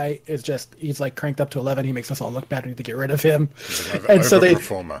 this guy is just, he's like cranked up to 11. He makes us all look bad. We need to get rid of him. And so they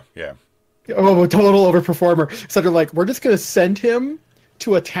performer, yeah. Oh, total overperformer. So they're like, we're just going to send him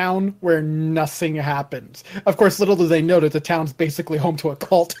to a town where nothing happens. Of course, little do they know that the town's basically home to a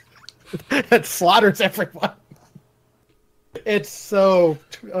cult that slaughters everyone. It's so,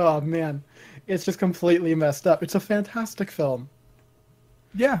 oh man, it's just completely messed up. It's a fantastic film.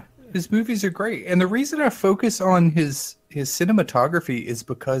 Yeah, his movies are great. And the reason I focus on his cinematography is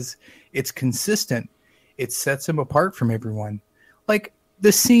because it's consistent. It sets him apart from everyone. Like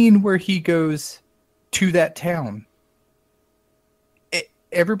the scene where he goes to that town.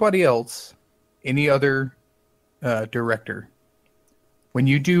 Everybody else, any other director, when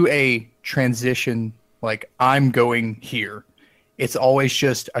you do a transition, like I'm going here, it's always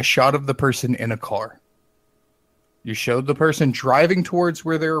just a shot of the person in a car. You showed the person driving towards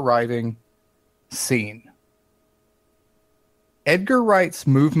where they're arriving, scene. Edgar Wright's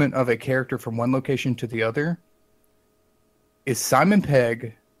movement of a character from one location to the other is Simon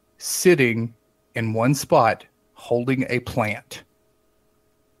Pegg sitting in one spot holding a plant.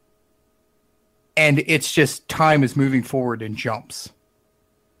 And it's just time is moving forward in jumps.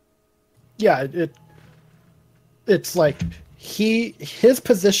 Yeah, it's like his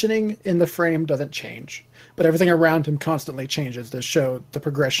positioning in the frame doesn't change, but everything around him constantly changes to show the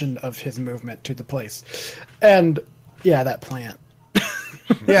progression of his movement to the place. And yeah, that plant.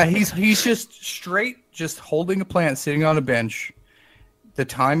 Yeah, he's just straight, just holding a plant, sitting on a bench. The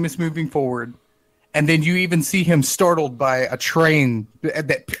time is moving forward. And then you even see him startled by a train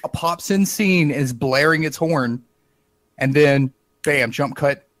that pops in scene, is blaring its horn. And then, bam, jump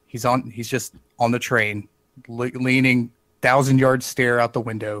cut. He's just on the train, leaning 1,000-yard stare out the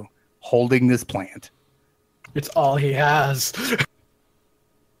window, holding this plant. It's all he has.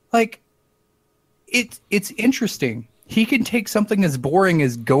 Like, it's interesting. He can take something as boring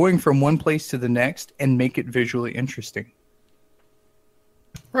as going from one place to the next and make it visually interesting.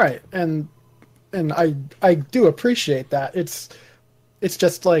 Right, and I do appreciate that. It's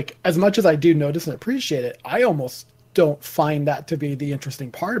just like, as much as I do notice and appreciate it, I almost don't find that to be the interesting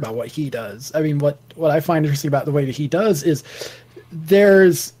part about what he does. I mean, what I find interesting about the way that he does is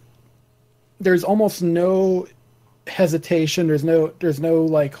there's almost no hesitation. There's no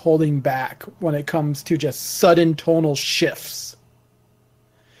like holding back when it comes to just sudden tonal shifts.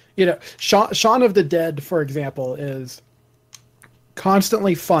 Shaun of the Dead, for example, is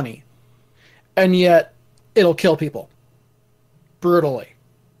constantly funny, and yet it'll kill people brutally,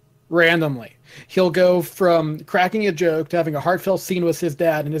 randomly. He'll go from cracking a joke to having a heartfelt scene with his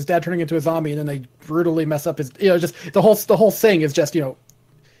dad, and his dad turning into a zombie, and then they brutally mess up his. Just the whole thing is just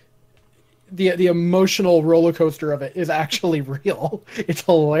the emotional roller coaster of it is actually real. It's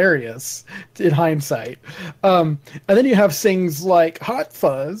hilarious in hindsight. And then you have things like Hot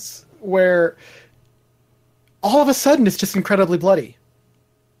Fuzz, where all of a sudden it's just incredibly bloody.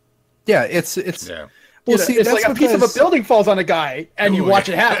 Yeah, it's yeah. Well, see, it's like a piece of a building falls on a guy, and you watch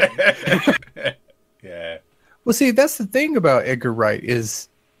it happen. Yeah. Well, see, that's the thing about Edgar Wright is,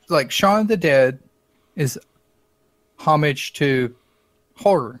 like Shaun of the Dead is homage to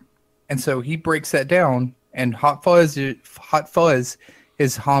horror, and so he breaks that down. And Hot Fuzz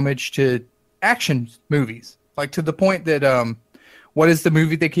is homage to action movies, like to the point that what is the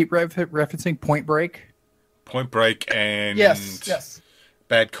movie they keep referencing? Point Break. Point Break and Yes.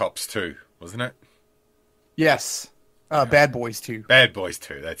 Bad Cops 2, wasn't it? Yes. Bad Boys 2. Bad Boys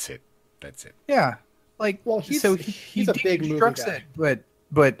 2. That's it. Yeah. Like, Well, he's a big movie deconstructs guy. it,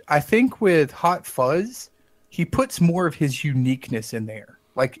 but I think with Hot Fuzz, he puts more of his uniqueness in there.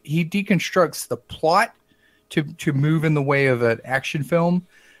 Like, he deconstructs the plot to move in the way of an action film,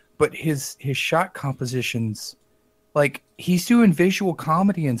 but his shot compositions, like, he's doing visual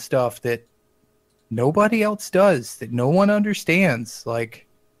comedy and stuff that nobody else does, that no one understands. Like,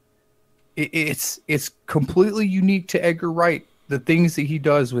 it's completely unique to Edgar Wright, the things that he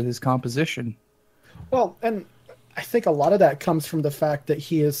does with his composition. Well, and I think a lot of that comes from the fact that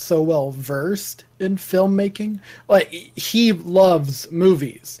he is so well versed in filmmaking. Like, he loves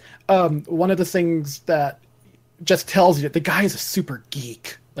movies. One of the things that just tells you that the guy is a super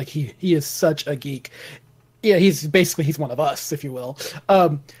geek. Like, he is such a geek. Yeah, he's one of us, if you will.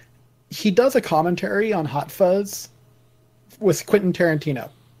 He does a commentary on Hot Fuzz with Quentin Tarantino.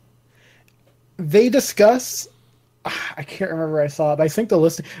 They discuss, I can't remember where I saw it, but I think the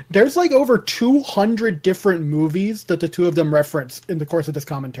list, there's like over 200 different movies that the two of them reference in the course of this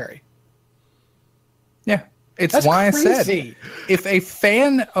commentary. Yeah. It's That's why crazy. I said, if a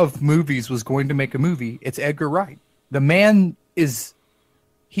fan of movies was going to make a movie, it's Edgar Wright. The man he's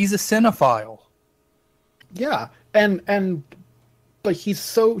a cinephile. Yeah, but he's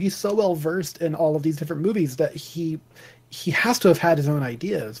so well versed in all of these different movies that he has to have had his own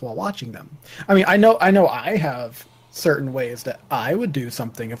ideas while watching them. I mean, I know I have certain ways that I would do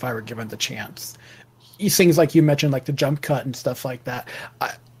something if I were given the chance. Things like you mentioned, like the jump cut and stuff like that.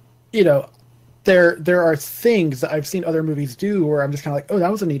 There are things that I've seen other movies do where I'm just kind of like, oh,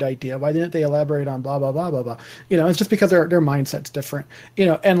 that was a neat idea. Why didn't they elaborate on blah, blah, blah, blah, blah? It's just because their mindset's different.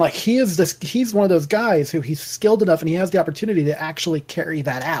 And like he's one of those guys who he's skilled enough and he has the opportunity to actually carry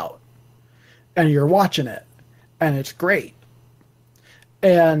that out. And you're watching it and it's great.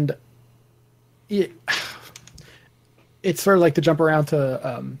 And it's sort of like to jump around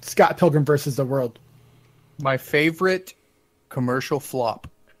to Scott Pilgrim versus the World. My favorite commercial flop.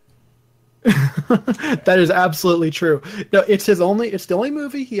 That is absolutely true. No, it's the only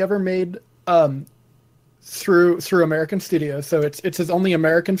movie he ever made through American studios. So it's his only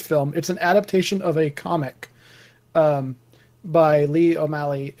American film. It's an adaptation of a comic by Lee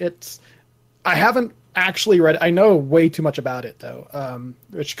O'Malley. I haven't actually read it. I know way too much about it though,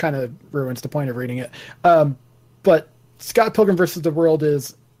 which kind of ruins the point of reading it. But Scott Pilgrim versus the World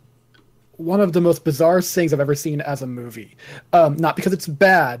is one of the most bizarre things I've ever seen as a movie. Not because it's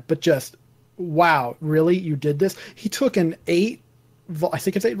bad, but just, wow, really? You did this? He took I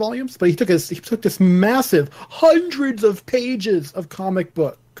think it's 8 volumes, but he took this massive, hundreds of pages of comic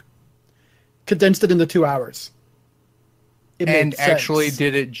book, condensed it into 2 hours. And actually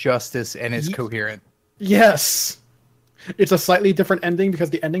did it justice and is coherent. Yes. It's a slightly different ending because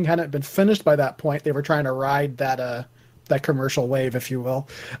the ending hadn't been finished by that point. They were trying to ride that commercial wave, if you will.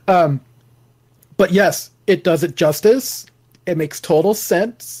 But yes, it does it justice. It makes total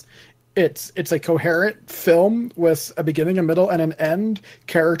sense. It's a coherent film with a beginning, a middle, and an end,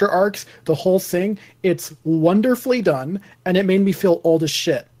 character arcs, the whole thing. It's wonderfully done, and it made me feel old as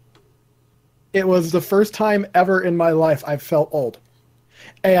shit. It was the first time ever in my life I've felt old.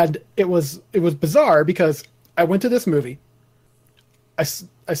 And it was bizarre because I went to this movie. I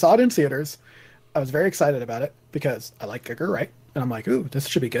saw it in theaters. I was very excited about it because I like Edgar Wright, and I'm like, ooh, this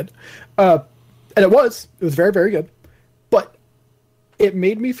should be good. And it was very, very good. But it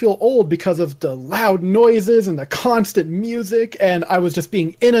made me feel old because of the loud noises and the constant music, and I was just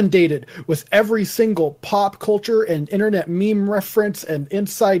being inundated with every single pop culture and internet meme reference and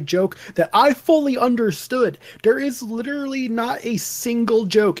inside joke that I fully understood. There is literally not a single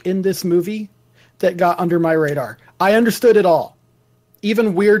joke in this movie that got under my radar. I understood it all.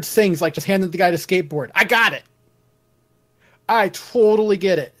 Even weird things like just handing the guy the skateboard. I got it. I totally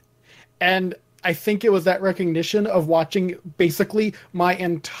get it. And I think it was that recognition of watching basically the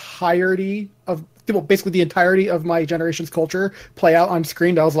entirety of my generation's culture play out on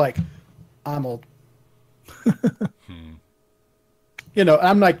screen. I was like, I'm old.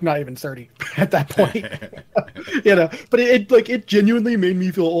 I'm like not even 30 at that point. But it genuinely made me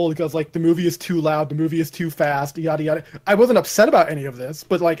feel old because like the movie is too loud, the movie is too fast, yada yada. I wasn't upset about any of this,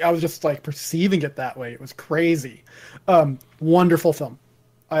 but like I was just like perceiving it that way. It was crazy. Wonderful film.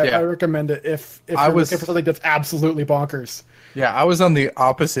 I recommend it if you're looking for something that's absolutely bonkers. Yeah, I was on the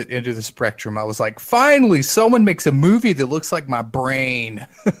opposite end of the spectrum. I was like, finally, someone makes a movie that looks like my brain.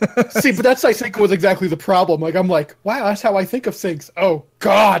 See, but that's, I think, was exactly the problem. Like, I'm like, wow, that's how I think of things. Oh,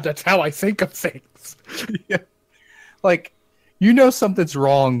 God, that's how I think of things. Yeah. Like, you know something's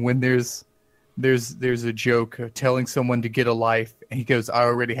wrong when there's a joke of telling someone to get a life, and he goes, I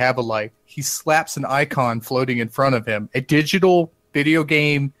already have a life. He slaps an icon floating in front of him, a digital video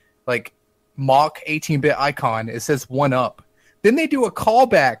game, like, mock 18-bit icon. It says 1-up. Then they do a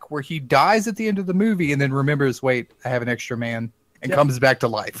callback where he dies at the end of the movie and then remembers, wait, I have an extra man, and comes back to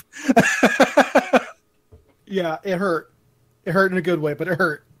life. Yeah, it hurt. It hurt in a good way, but it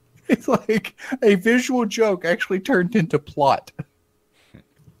hurt. It's like a visual joke actually turned into plot.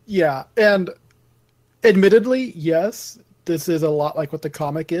 Yeah, and admittedly, yes, this is a lot like what the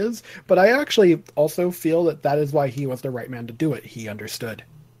comic is, but I actually also feel that is why he was the right man to do it. He understood.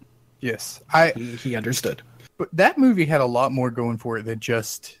 Yes. He understood. But that movie had a lot more going for it than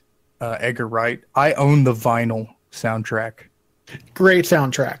just Edgar Wright. I own the vinyl soundtrack. Great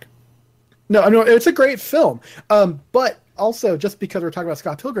soundtrack. No, it's a great film. But also, just because we're talking about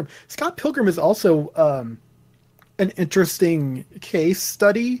Scott Pilgrim is also an interesting case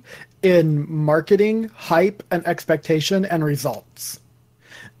study in marketing, hype, and expectation and results.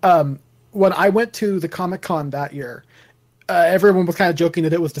 When I went to the Comic-Con that year, everyone was kind of joking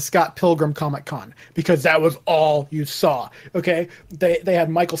that it was the Scott Pilgrim Comic-Con because that was all you saw. Okay, they had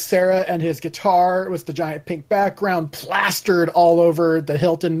Michael Cera and his guitar with the giant pink background plastered all over the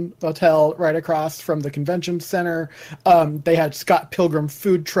Hilton Hotel right across from the convention center. They had Scott Pilgrim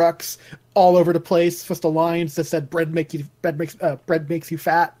food trucks all over the place with the lines that said bread makes you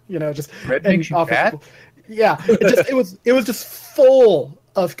fat. You know, just bread makes you fat. Yeah, it was just full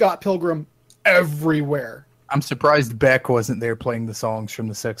of Scott Pilgrim everywhere. I'm surprised Beck wasn't there playing the songs from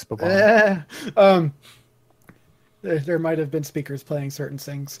the Sex Bomb. There might have been speakers playing certain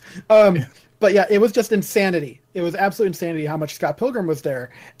things. But yeah, it was just insanity. It was absolute insanity how much Scott Pilgrim was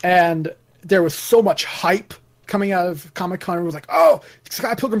there. And there was so much hype coming out of Comic-Con. It was like, oh,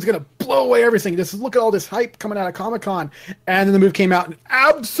 Scott Pilgrim's going to blow away everything. Look at all this hype coming out of Comic-Con. And then the movie came out and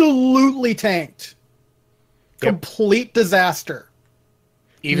absolutely tanked. Yep. Complete disaster.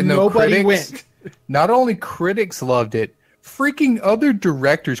 Even though nobody went. Not only critics loved it, freaking other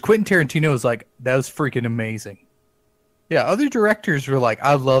directors. Quentin Tarantino was like, that was freaking amazing. Yeah, other directors were like,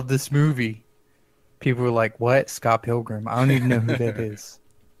 I love this movie. People were like, what? Scott Pilgrim? I don't even know who that is.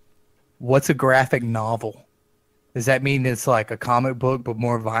 What's a graphic novel? Does that mean it's like a comic book but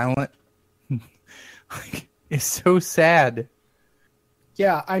more violent? It's so sad.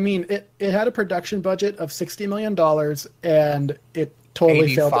 Yeah, I mean, it had a production budget of $60 million, and it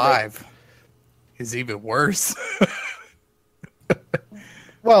totally failed. 85 is even worse.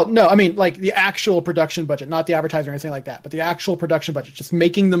 Well, no, I mean, like the actual production budget, not the advertising or anything like that, but the actual production budget, just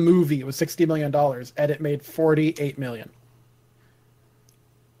making the movie was $60 million, and it made $48 million.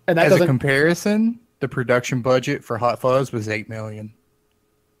 And that as a comparison, the production budget for Hot Fuzz was $8 million.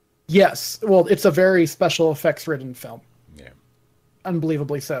 Yes, well, it's a very special effects ridden film. Yeah,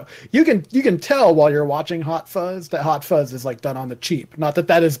 unbelievably so. You can tell while you're watching Hot Fuzz that Hot Fuzz is like done on the cheap. Not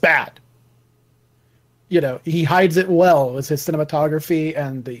that is bad. You know, he hides it well with his cinematography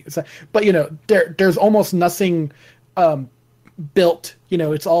but there's almost nothing built. You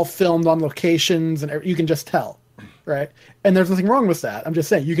know, it's all filmed on locations, and you can just tell, right? And there's nothing wrong with that. I'm just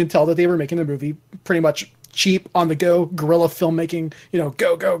saying, you can tell that they were making the movie pretty much cheap, on the go, guerrilla filmmaking. You know,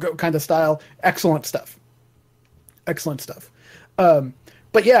 go kind of style. Excellent stuff.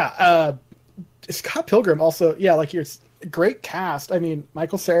 But yeah, Scott Pilgrim also, yeah, like you're. Great cast. I mean,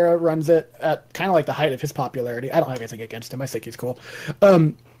 Michael Cera runs it at kind of like the height of his popularity. I don't have anything against him. I think he's cool.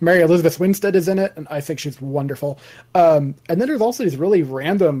 Mary Elizabeth Winstead is in it, and I think she's wonderful. And then there's also these really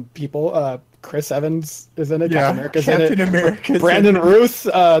random people. Chris Evans is in it. Yeah, Captain America's Brandon Ruth,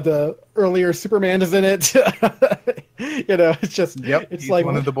 the earlier Superman, is in it. You know, it's just it's he's like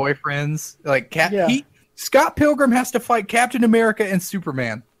one of the boyfriends. Like Scott Pilgrim has to fight Captain America and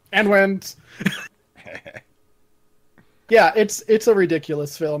Superman, and wins. Yeah, it's a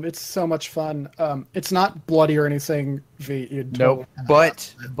ridiculous film. It's so much fun. It's not bloody or anything. Nope.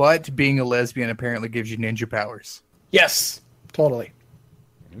 But being a lesbian apparently gives you ninja powers. Yes, totally.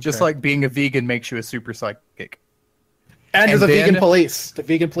 Just like being a vegan makes you a super psychic. And there's a vegan police. The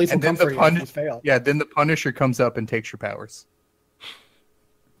vegan police will come for you if you fail. Yeah, then the Punisher comes up and takes your powers.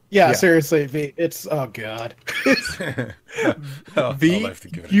 Yeah. Seriously, V. It's oh god. V,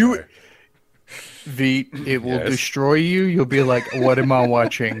 Veet, it will destroy you. You'll be like, what am I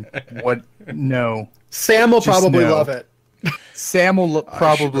watching? What? No. Sam will probably love it. Sam will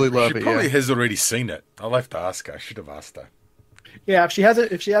probably love She it. probably Yeah. has already seen it. I'll have to ask her. I should have asked her. Yeah, if she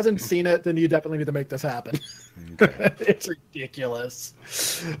hasn't seen it, then you definitely need to make this happen. It's ridiculous.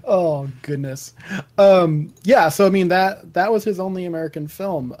 Oh goodness. Yeah, so I mean that was his only American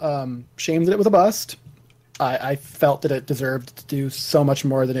film. Shame that it was a bust. I felt that it deserved to do so much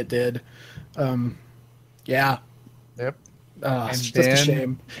more than it did. Yeah. Yep. It's just a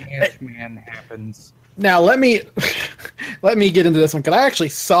shame. Ant-Man happens. Now let me get into this one, because I actually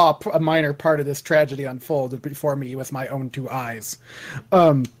saw a minor part of this tragedy unfold before me with my own two eyes.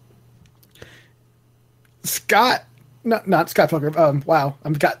 Not Scott Pilgrim. Wow,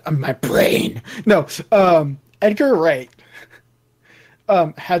 I'm my brain. No, Edgar Wright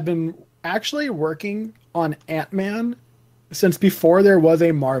had been actually working on Ant-Man since before there was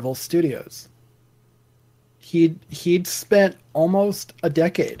a Marvel Studios. He'd spent almost a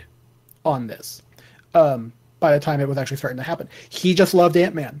decade on this. By the time it was actually starting to happen, he just loved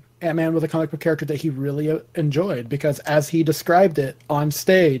Ant-Man. Ant-Man was a comic book character that he really enjoyed, because as he described it on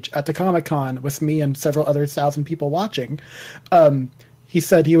stage at the Comic-Con with me and several other 1,000 people watching, he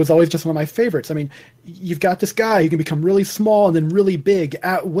said he was always just one of my favorites. I mean, you've got this guy who can become really small and then really big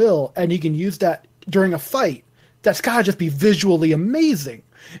at will, and he can use that during a fight. That's got to just be visually amazing,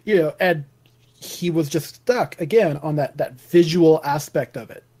 and he was just stuck again on that visual aspect of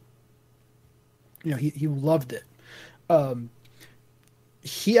it. He loved it.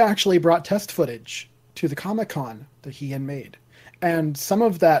 He actually brought test footage to the Comic-Con that he had made. And some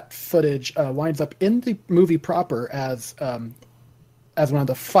of that footage winds up in the movie proper as one of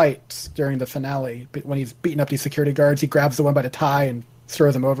the fights during the finale. When he's beating up these security guards, he grabs the one by the tie and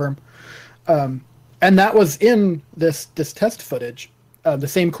throws him over him. And that was in this test footage. The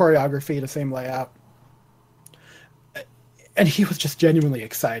same choreography, the same layout. And he was just genuinely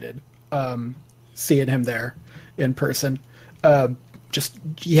excited. Seeing him there in person, just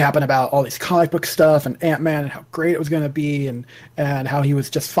yapping about all these comic book stuff and Ant-Man and how great it was going to be, and how he was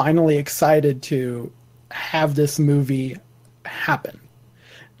just finally excited to have this movie happen.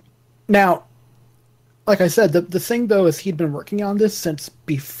 Now, like I said, the thing though is he'd been working on this since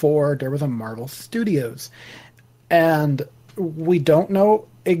before there was a Marvel Studios, and we don't know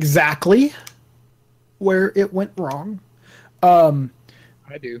exactly where it went wrong. I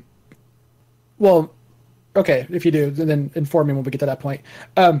do. Well, okay, if you do, then inform me when we get to that point.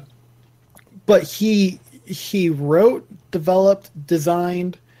 But he wrote, developed,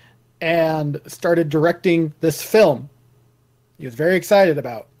 designed, and started directing this film he was very excited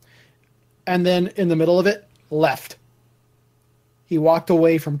about. And then in the middle of it, left. He walked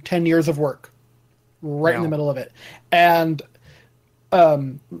away from 10 years of work right in the middle of it. And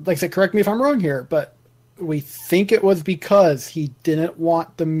like I said, correct me if I'm wrong here, but we think it was because he didn't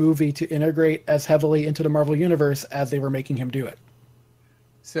want the movie to integrate as heavily into the Marvel Universe as they were making him do it.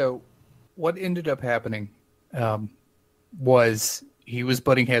 So what ended up happening was he was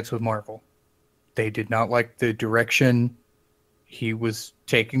butting heads with Marvel. They did not like the direction he was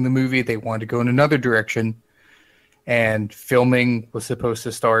taking the movie. They wanted to go in another direction. And filming was supposed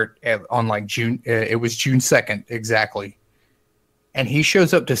to start on like June. It was June 2nd, exactly. And he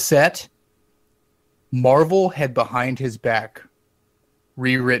shows up to set. Marvel had behind his back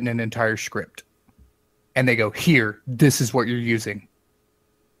rewritten an entire script. And they go, here, this is what you're using.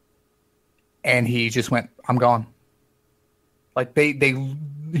 And he just went, I'm gone. Like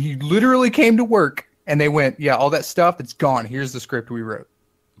he literally came to work and they went, yeah, all that stuff, it's gone. Here's the script we wrote.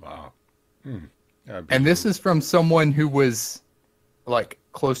 Wow. And this is from someone who was like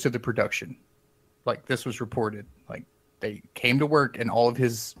close to the production. Like this was reported. Like they came to work and all of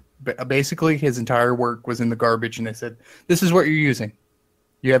his, basically his entire work was in the garbage, and they said, this is what you're using.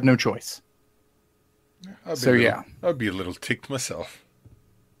 You have no choice. I'd be a little ticked myself.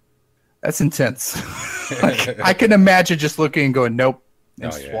 That's intense. Like, I can imagine just looking and going, nope.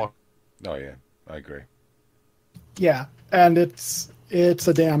 And Oh yeah, I agree. Yeah, and it's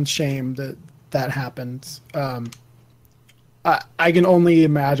a damn shame that happens. I can only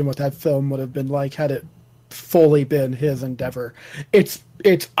imagine what that film would have been like had it fully been his endeavor. It's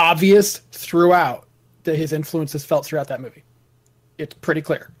obvious throughout that his influence is felt throughout that movie. It's pretty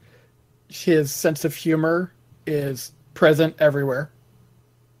clear. His sense of humor is present everywhere.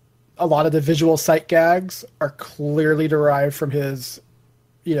 A lot of the visual sight gags are clearly derived from his,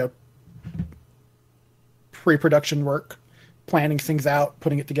 pre-production work, planning things out,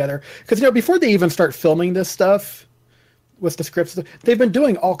 putting it together. Because, before they even start filming this stuff with the scripts, they've been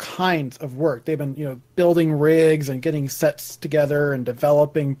doing all kinds of work. They've been, building rigs and getting sets together and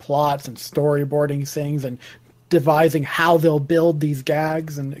developing plots and storyboarding things and devising how they'll build these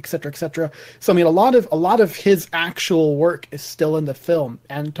gags and et cetera, et cetera. So I mean, a lot of his actual work is still in the film.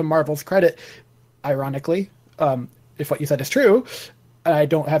 And to Marvel's credit, ironically, if what you said is true, I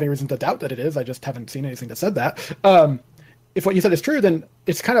don't have any reason to doubt that it is. I just haven't seen anything that said that. If what you said is true, then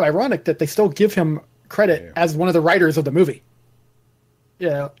it's kind of ironic that they still give him credit as one of the writers of the movie.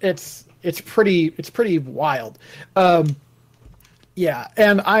 It's pretty wild. Yeah,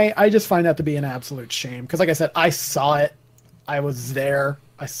 and I just find that to be an absolute shame because, like I said, I saw it. I was there.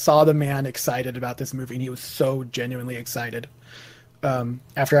 I saw the man excited about this movie, and he was so genuinely excited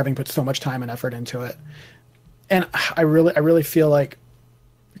after having put so much time and effort into it. And I really feel like,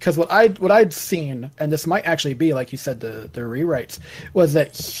 because what I'd seen, and this might actually be, like you said, the rewrites, was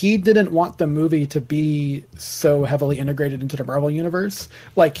that he didn't want the movie to be so heavily integrated into the Marvel universe.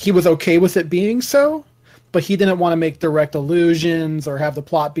 Like, he was okay with it being so, but he didn't want to make direct allusions or have the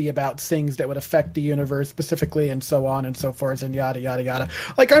plot be about things that would affect the universe specifically and so on and so forth and yada, yada, yada.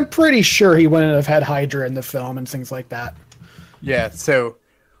 Like, I'm pretty sure he wouldn't have had Hydra in the film and things like that. Yeah, so,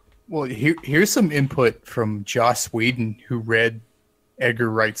 well, here's some input from Joss Whedon, who read Edgar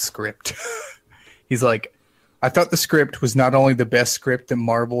Wright's script. He's like, I thought the script was not only the best script that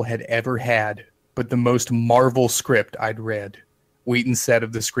Marvel had ever had, but the most Marvel script I'd read. Whedon said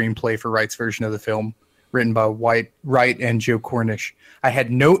of the screenplay for Wright's version of the film, written by Wright and Joe Cornish. I had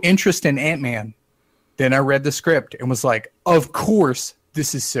no interest in Ant-Man. Then I read the script and was like, of course,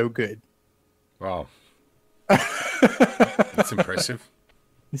 this is so good. Wow. That's impressive.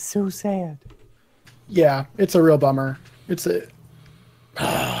 It's so sad. Yeah, it's a real bummer. It's a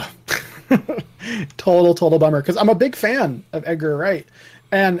total bummer, because I'm a big fan of Edgar Wright.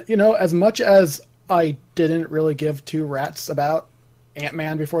 And, you know, as much as I didn't really give two rats about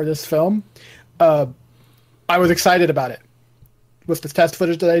Ant-Man before this film, I was excited about it. With the test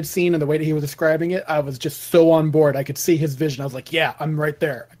footage that I'd seen and the way that he was describing it, I was just so on board. I could see his vision. I was like, yeah, I'm right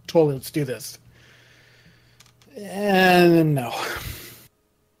there. Totally, let's do this. And no.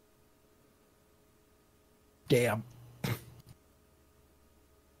 Damn.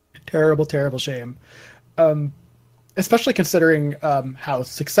 Terrible shame. Especially considering how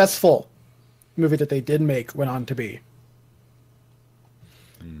successful the movie that they did make went on to be.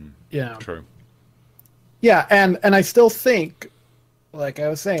 Yeah. True. Yeah, and I still think, like I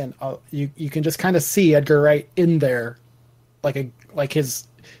was saying, you can just kind of see Edgar Wright in there, like his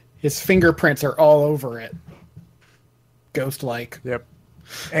fingerprints are all over it, ghost-like. Yep.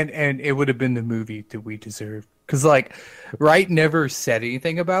 And it would have been the movie that we deserved, because like Wright never said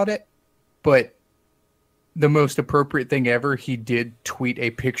anything about it, but the most appropriate thing ever, he did tweet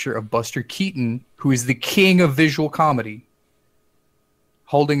a picture of Buster Keaton, who is the king of visual comedy,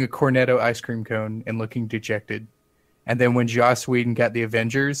 holding a Cornetto ice cream cone and looking dejected. And then when Joss Whedon got the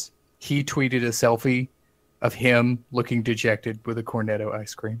Avengers, he tweeted a selfie of him looking dejected with a Cornetto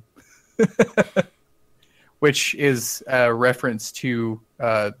ice cream. Which is a reference to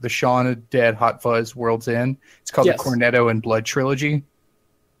the Shaun of Dead Hot Fuzz World's End. It's called the Cornetto and Blood trilogy,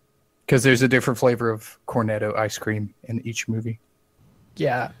 because there's a different flavor of Cornetto ice cream in each movie.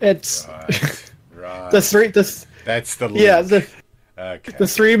 Yeah, it's right. That's the link. Yeah. Okay. The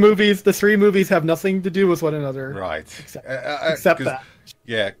three movies have nothing to do with one another, Right? Except that.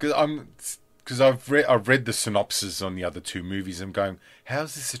 Yeah, because I've read the synopsis on the other two movies. I'm going,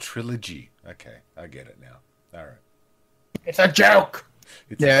 how's this a trilogy? Okay, I get it now. All right, it's a joke.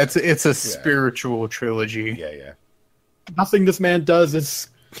 It's a spiritual trilogy. Yeah. Nothing this man does is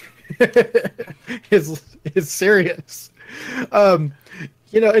serious. And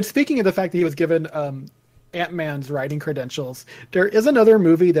speaking of the fact that he was given Ant-Man's writing credentials, there is another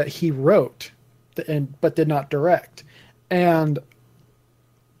movie that he wrote but did not direct, and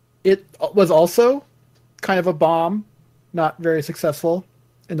it was also kind of a bomb, not very successful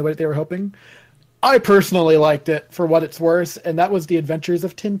in the way that they were hoping. I personally liked it for what it's worth, and that was The Adventures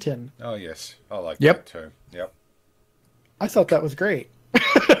of Tintin. Oh yes, I like that too. Yep. I thought that was great.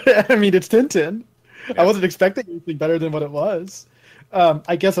 I mean, it's Tintin. Yeah. I wasn't expecting anything better than what it was.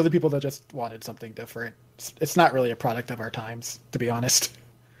 I guess other people that just wanted something different. It's not really a product of our times, to be honest.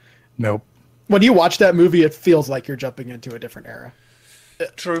 Nope. When you watch that movie, it feels like you're jumping into a different era.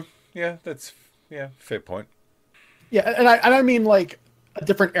 True. Yeah, fair point. Yeah, and I mean like a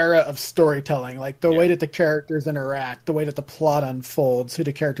different era of storytelling, like the way that the characters interact, the way that the plot unfolds, who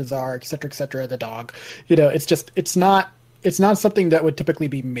the characters are, et cetera, the dog. It's not something that would typically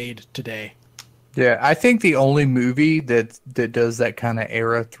be made today. Yeah, I think the only movie that does that kind of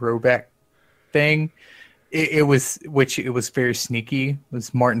era throwback thing, it was very sneaky,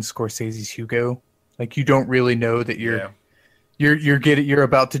 was Martin Scorsese's Hugo. Like, you don't really know that you're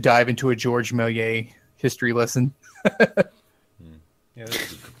about to dive into a George Méliès history lesson. Yeah,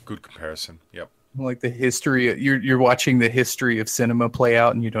 that's a good comparison. Yep. Like the history, you're watching the history of cinema play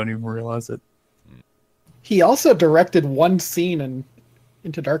out, and you don't even realize it. He also directed one scene in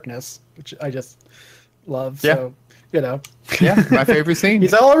Into Darkness, which I just love. Yeah. So, you know, Yeah, my favorite scene.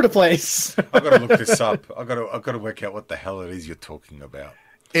 he's all over the place. I've got to look this up. I've got to work out what the hell it is you're talking about.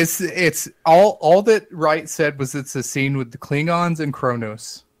 It's all that Wright said was it's a scene with the Klingons and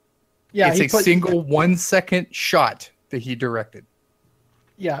Kronos. Yeah, it's a single 1 second shot that he directed.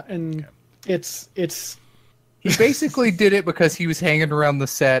 Yeah, and it's He basically did it because he was hanging around the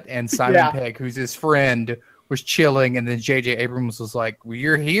set, and Simon Yeah. Pegg, who's his friend, was chilling, and then J.J. Abrams was like, well,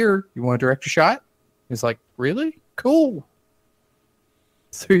 you're here. You want to direct a shot? He's like, really? Cool.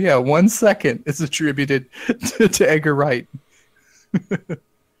 So yeah, 1 second is attributed to Edgar Wright.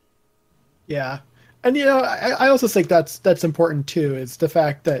 yeah, and you know, I also think that's important too. Is the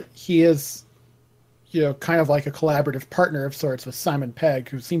fact that he is, you know, kind of like a collaborative partner of sorts with Simon Pegg,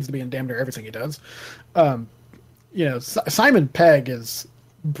 who seems to be in damn near everything he does. You know, Simon Pegg is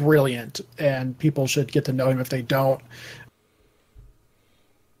brilliant, and people should get to know him if they don't.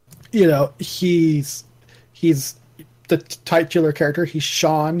 You know, he's the titular character. He's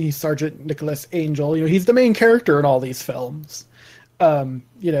Sean. He's Sergeant Nicholas Angel. You know, he's the main character in all these films.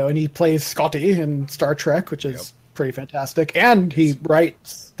 You know, and he plays Scotty in Star Trek, which is pretty fantastic. And he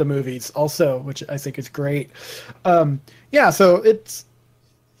writes the movies also, which I think is great. Yeah, so it's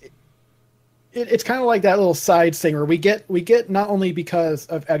kind of like that little side thing where we get not only because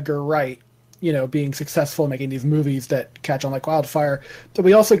of Edgar Wright, you know, being successful making these movies that catch on like wildfire, but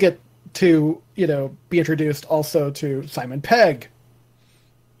we also get to, you know, be introduced also to Simon Pegg.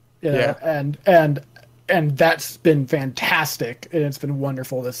 You know, Yeah. and that's been fantastic, and it's been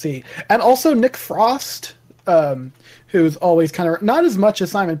wonderful to see. And also Nick Frost, who's always kind of not as much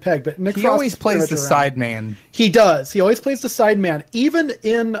as Simon Pegg, but Nick He Frost always is pretty plays much the around. side man. He does. He always plays the side man. Even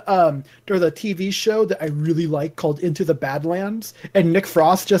in there's a TV show that I really like called Into the Badlands, and Nick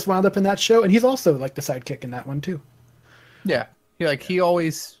Frost just wound up in that show, and he's also like the sidekick in that one too. Yeah. He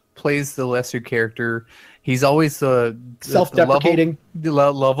always plays the lesser character. He's always the Self-deprecating. the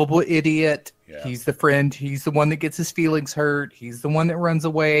lovable idiot. Yeah. He's the friend. He's the one that gets his feelings hurt. He's the one that runs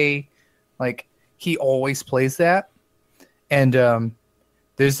away. Like, he always plays that. And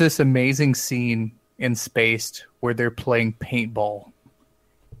there's this amazing scene in Spaced where they're playing paintball.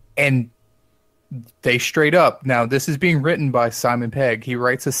 And they straight up, now this is being written by Simon Pegg. He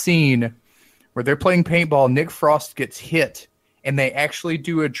writes a scene where they're playing paintball. Nick Frost gets hit, and they actually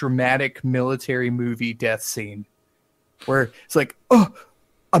do a dramatic military movie death scene where it's like, oh,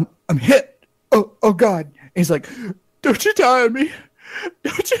 I'm hit. Oh God. And he's like, don't you die on me.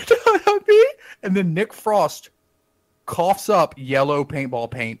 Don't you die on me. And then Nick Frost coughs up yellow paintball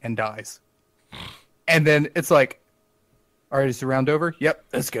paint and dies. And then it's like, all right, is the round over? Yep,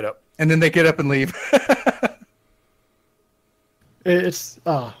 let's get up. And then they get up and leave. It's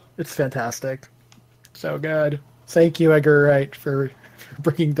fantastic. So good. Thank you, Edgar Wright, for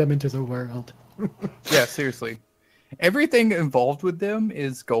bringing them into the world. Yeah, seriously. Everything involved with them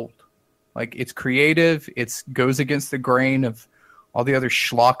is gold. Like, it's creative. It goes against the grain of all the other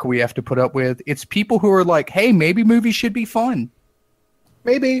schlock we have to put up with. It's people who are like, hey, maybe movies should be fun.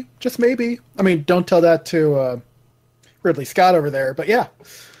 Maybe, just maybe. I mean, don't tell that to Ridley Scott over there, but yeah,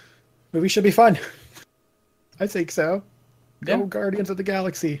 movies should be fun. I think so. Go Yeah. Guardians of the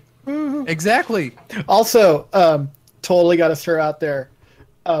Galaxy. Exactly. Also, totally got to throw out there.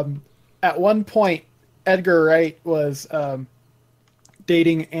 At one point, Edgar Wright was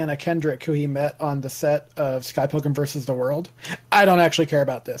dating Anna Kendrick, who he met on the set of Sky Pilgrim vs. the World. I don't actually care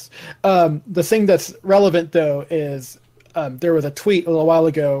about this. The thing that's relevant, though, is there was a tweet a little while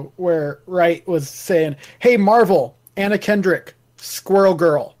ago where Wright was saying, hey, Marvel, Anna Kendrick, Squirrel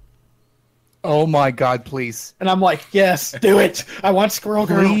Girl. Oh my God, please. And I'm like, yes, do it. I want Squirrel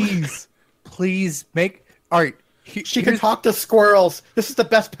Girl. Please make... All right. She can talk to squirrels. This is the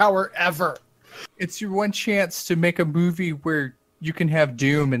best power ever. It's your one chance to make a movie where you can have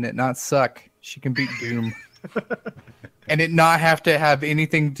Doom and it not suck. She can beat Doom. And it not have to have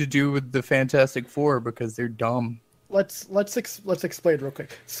anything to do with the Fantastic Four because they're dumb. Let's explain real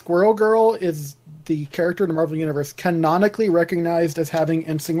quick. Squirrel Girl is the character in the Marvel Universe canonically recognized as having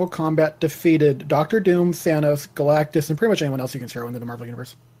in single combat defeated Doctor Doom, Thanos, Galactus, and pretty much anyone else you can throw into the Marvel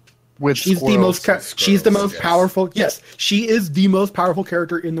Universe. With She's squirrels. the most she's the most yes. powerful. Yes, she is the most powerful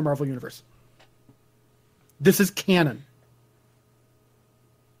character in the Marvel Universe. This is canon.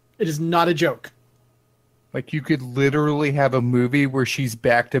 It is not a joke. Like, you could literally have a movie where she's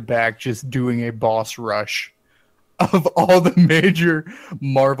back to back just doing a boss rush of all the major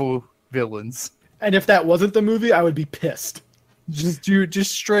Marvel villains. And if that wasn't the movie, I would be pissed.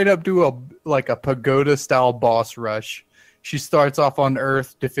 Just straight up do a pagoda style boss rush. She starts off on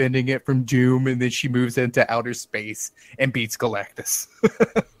Earth defending it from doom, and then she moves into outer space and beats Galactus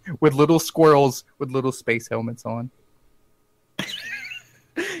with little squirrels with little space helmets on.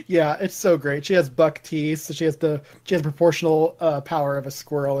 Yeah, it's so great. She has buck teeth, so she has proportional power of a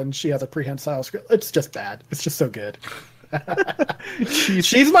squirrel, and she has a prehensile squirrel. It's just bad. It's just so good.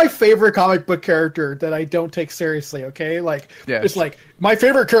 She's my favorite comic book character that I don't take seriously. Okay, It's like my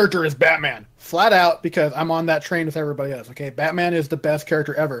favorite character is Batman, flat out, because I'm on that train with everybody else. Okay, Batman is the best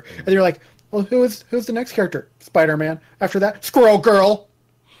character ever, and you're like, well, who's the next character? Spider-Man. After that, Squirrel Girl.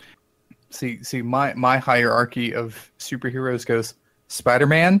 See, my hierarchy of superheroes goes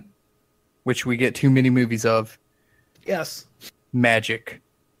Spider-Man, which we get too many movies of. Yes. Magic,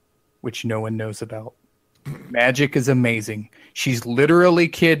 which no one knows about. Magic is amazing. She's literally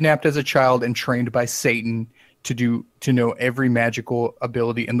kidnapped as a child and trained by Satan to know every magical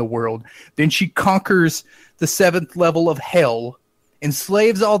ability in the world. Then she conquers the 7th level of hell,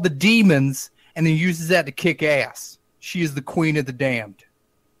 enslaves all the demons, and then uses that to kick ass. She is the queen of the damned.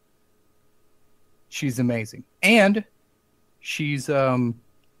 She's amazing. And she's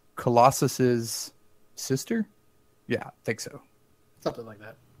Colossus's sister? Yeah, I think so. Something like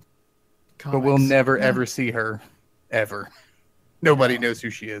that. Comics. But we'll never ever see her, ever. Nobody knows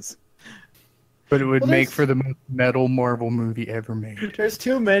who she is. But it would make for the most metal Marvel movie ever made. There's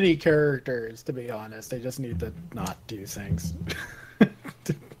too many characters, to be honest. They just need to not do things.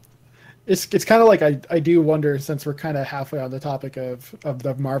 It's kind of like I do wonder, since we're kind of halfway on the topic of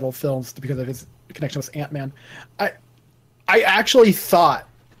the Marvel films because of his connection with Ant-Man. I actually thought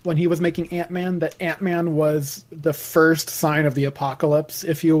when he was making Ant-Man that Ant-Man was the first sign of the apocalypse,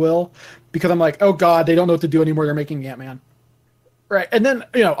 if you will, because I'm like, oh god, they don't know what to do anymore. They're making Ant-Man, right? And then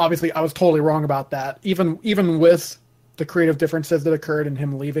obviously I was totally wrong about that. Even with the creative differences that occurred and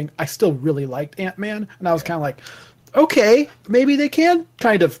him leaving, I still really liked Ant-Man, and I was kind of like, okay, maybe they can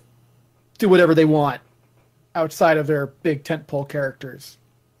kind of do whatever they want outside of their big tentpole characters.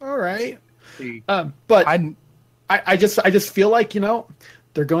 All right, but I just feel like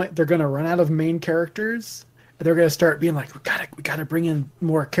they're going to run out of main characters, and they're going to start being like, we gotta bring in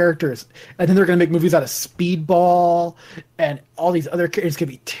more characters, and then they're going to make movies out of Speedball and all these other characters. It's going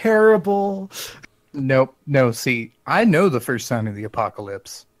to be terrible. Nope. No, see, I know the first sign of the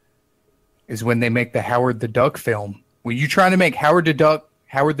apocalypse is when they make the Howard the Duck film. When you trying to make Howard the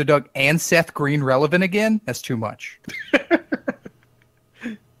Duck and Seth Green relevant again, that's too much.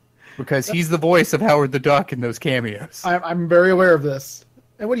 Because he's the voice of Howard the Duck in those cameos. I'm very aware of this.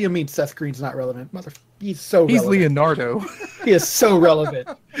 And what do you mean Seth Green's not relevant? He's relevant. Leonardo. He is so relevant.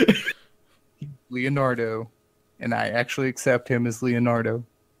 He's Leonardo. And I actually accept him as Leonardo.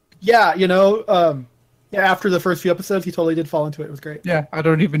 Yeah, after the first few episodes, he totally did fall into it. It was great. Yeah, I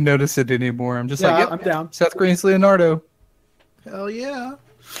don't even notice it anymore. I'm just I'm down. Seth Green's Leonardo. Hell yeah.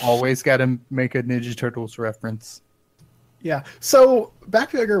 Always got to make a Ninja Turtles reference. Yeah. So back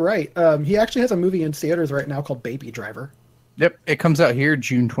to Edgar Wright. He actually has a movie in theaters right now called Baby Driver. Yep, it comes out here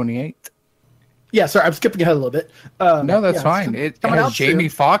June 28th. Yeah, sorry, I'm skipping ahead a little bit. No, that's fine. It has Jamie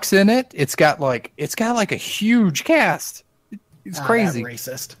Foxx in it. It's got like a huge cast. It's crazy.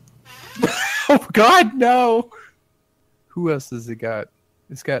 Racist. Oh God, no. Who else has it got?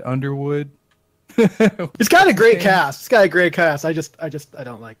 It's got Underwood. It's got a great cast. I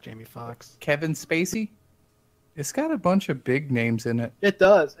don't like Jamie Foxx. Kevin Spacey. It's got a bunch of big names in it. It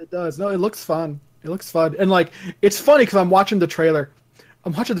does. No, it looks fun. And it's funny because I'm watching the trailer.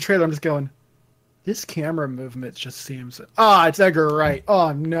 I'm just going, this camera movement just seems... it's Edgar Wright.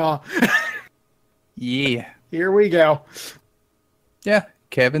 Oh, no. Yeah. Here we go. Yeah.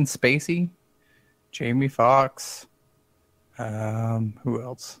 Kevin Spacey. Jamie Foxx. Who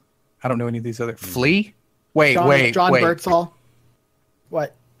else? I don't know any of these other... Flea? Wait. John Birdsall.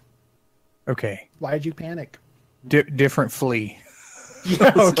 What? Okay. Why did you panic? Different Flea.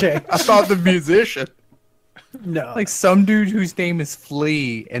 Yeah, okay. I thought the musician. No. Like some dude whose name is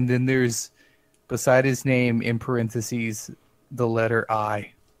Flea, and then there's beside his name in parentheses the letter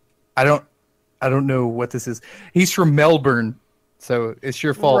I. I don't know what this is. He's from Melbourne, so it's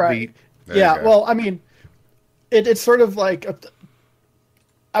your fault, Veet. Yeah, well, I mean, it's sort of like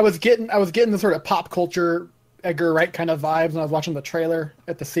I was getting the sort of pop culture Edgar Wright kind of vibes when I was watching the trailer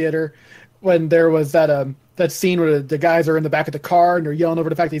at the theater when there was that scene where the guys are in the back of the car and they're yelling over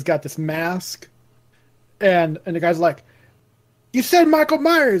the fact that he's got this mask, and the guy's like, "You said Michael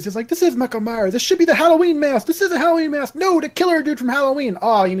Myers." It's like, this is Michael Myers. This should be the Halloween mask. This is a Halloween mask. No, the killer dude from Halloween.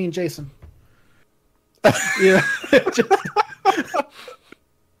 Oh, you mean Jason? Yeah.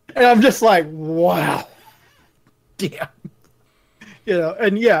 And I'm just like, wow, damn.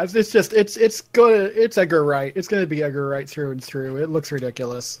 And yeah, it's Edgar Wright. It's gonna be Edgar Wright through and through. It looks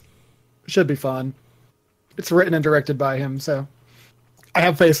ridiculous. It should be fun. It's written and directed by him, so I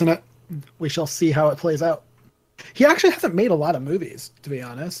have faith in it. We shall see how it plays out. He actually hasn't made a lot of movies, to be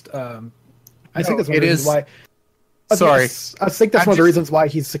honest. I think that's one of the reasons why. Sorry, I think that's one of the reasons why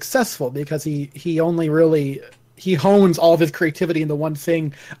he's successful, because he only really hones all of his creativity into one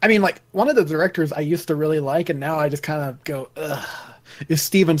thing. I mean, like, one of the directors I used to really like, and now I just kind of go, ugh, is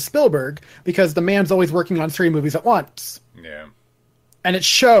Steven Spielberg, because the man's always working on 3 movies at once. Yeah. And it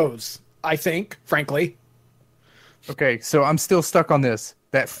shows, I think, frankly. Okay, so I'm still stuck on this.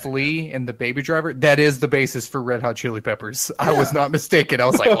 That Flea and the Baby Driver, that is the basis for Red Hot Chili Peppers. I was not mistaken. I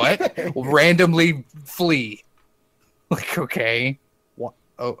was like, what? Randomly Flea. Like, okay. What?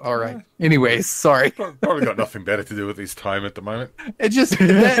 Oh, all right. Anyways, sorry. Probably got nothing better to do with his time at the moment. It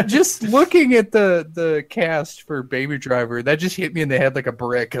just looking at the cast for Baby Driver, that just hit me in the head like a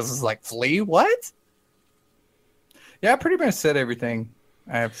brick, because it's like, Flea? What? Yeah, I pretty much said everything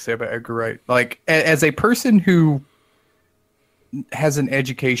I have to say about Edgar Wright. Like, as a person who has an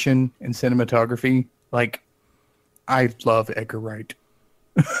education in cinematography, like, I love Edgar Wright.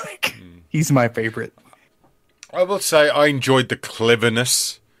 He's my favorite. I will say I enjoyed the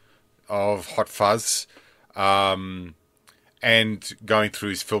cleverness of Hot Fuzz. And going through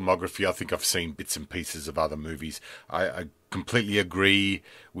his filmography, I think I've seen bits and pieces of other movies. I completely agree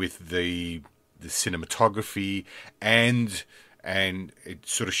with the cinematography, and it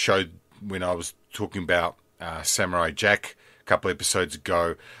sort of showed when I was talking about Samurai Jack a couple episodes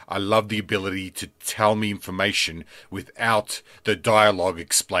ago. I love the ability to tell me information without the dialogue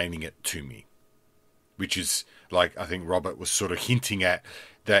explaining it to me, which is, like, I think Robert was sort of hinting at,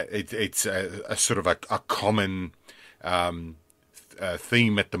 that it's a sort of a common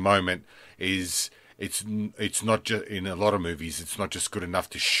theme at the moment. Is it's not just in a lot of movies, it's not just good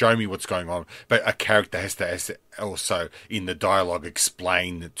enough to show me what's going on, but a character has to also in the dialogue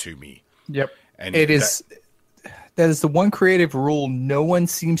explain it to me. Yep. And that is the one creative rule no one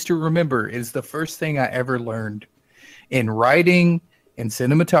seems to remember. Is the first thing I ever learned in writing and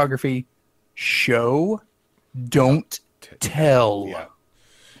cinematography. Show, don't tell. Yeah.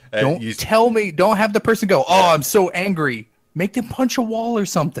 Don't tell me. Don't have the person go, oh, I'm so angry. Make them punch a wall or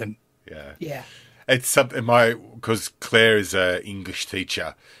something. Yeah. Yeah. It's something because Claire is an English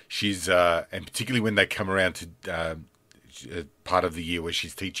teacher. She's and particularly when they come around to part of the year where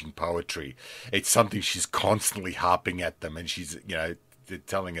she's teaching poetry, it's something she's constantly harping at them, and she's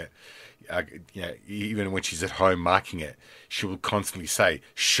telling it. Even when she's at home marking it, she will constantly say,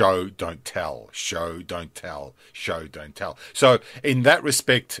 show, don't tell, show, don't tell, show, don't tell. So in that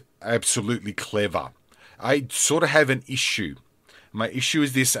respect, absolutely clever. I sort of have an issue. My issue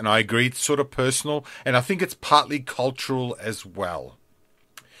is this, and I agree, it's sort of personal, and I think it's partly cultural as well.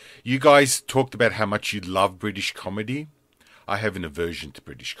 You guys talked about how much you love British comedy. I have an aversion to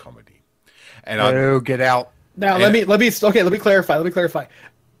British comedy. And get out. Now, let me clarify.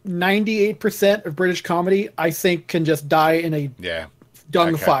 98% of British comedy, I think, can just die in a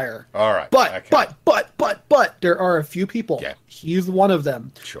dung fire. All right. But there are a few people. Yeah. He's one of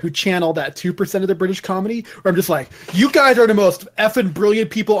them who channel that 2% of the British comedy. Where I'm just like, you guys are the most effing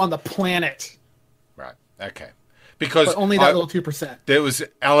brilliant people on the planet. Right. Okay. Because but only that little 2%. There was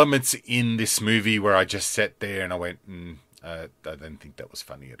elements in this movie where I just sat there and I went, I didn't think that was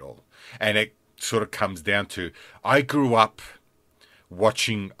funny at all. And it sort of comes down to, I grew up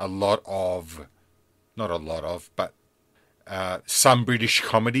watching not a lot of, but some British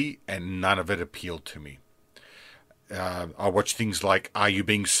comedy, and none of it appealed to me. I watched things like Are You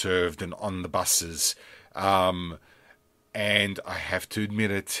Being Served and On the Buses, and I have to admit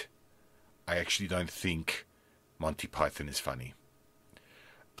it, I actually don't think Monty Python is funny.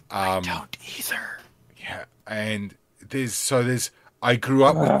 I don't either. Yeah, and I grew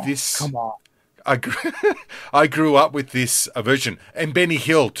up with this. Come on. I grew up with this aversion, and Benny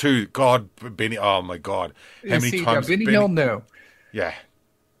Hill too. God, Benny! Oh my God, how many times? Benny Hill? No. Yeah.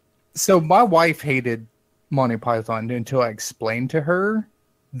 So my wife hated Monty Python until I explained to her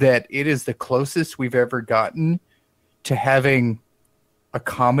that it is the closest we've ever gotten to having a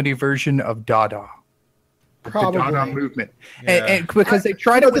comedy version of Dada. Probably. The Dada movement. Yeah. And because they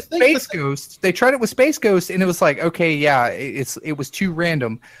tried it with Space Ghost. They tried it with Space Ghost, and it was like, okay, yeah, it was too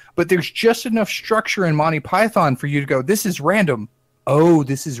random. But there's just enough structure in Monty Python for you to go, this is random. Oh,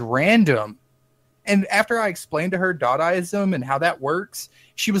 this is random. And after I explained to her Dadaism and how that works,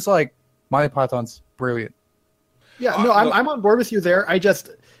 she was like, Monty Python's brilliant. Yeah, no, I'm on board with you there.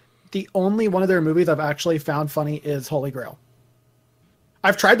 The only one of their movies I've actually found funny is Holy Grail.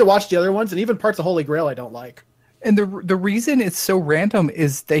 I've tried to watch the other ones, and even parts of Holy Grail I don't like. And the reason it's so random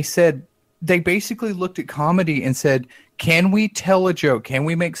is they basically looked at comedy and said, can we tell a joke? Can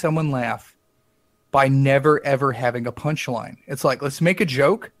we make someone laugh by never ever having a punchline? It's like, let's make a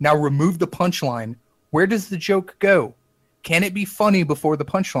joke. Now remove the punchline. Where does the joke go? Can it be funny before the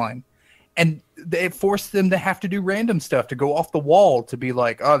punchline? And it forced them to have to do random stuff, to go off the wall, to be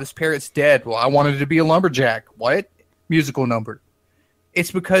like, oh, this parrot's dead. Well, I wanted it to be a lumberjack. What? Musical number.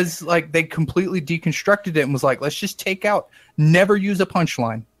 It's because like they completely deconstructed it and was like, let's just take out, never use a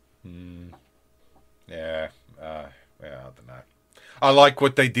punchline. Yeah, I don't know. I like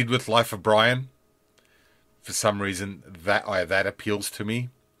what they did with Life of Brian. For some reason, that appeals to me.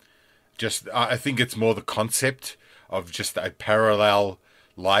 Just, I think it's more the concept of just a parallel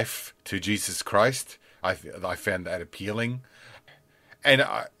life to Jesus Christ. I found that appealing, and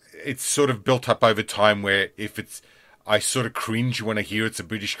it's sort of built up over time. Where I sort of cringe when I hear it's a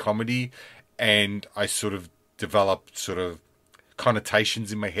British comedy, and I sort of develop sort of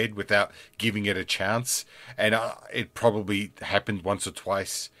connotations in my head without giving it a chance. And it probably happened once or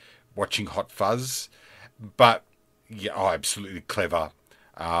twice watching Hot Fuzz, but yeah, absolutely clever.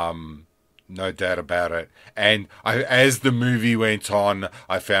 No doubt about it. And as the movie went on,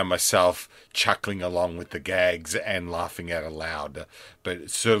 I found myself chuckling along with the gags and laughing out aloud.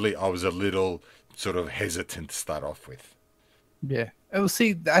 But certainly I was a little sort of hesitant to start off with. Yeah. Oh,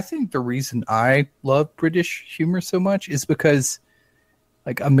 see, I think the reason I love British humor so much is because,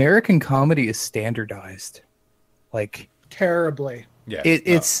 like, American comedy is standardized. Like, Terribly. Yeah.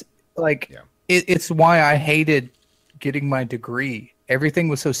 It's why I hated getting my degree. Everything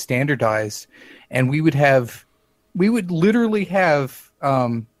was so standardized, and we would literally have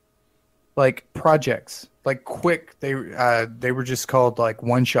like projects, like quick. They were just called like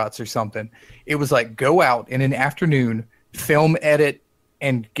one shots or something. It was like, go out in an afternoon, film, edit,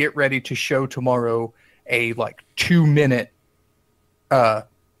 and get ready to show tomorrow a like 2-minute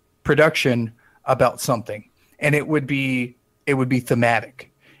production about something, and it would be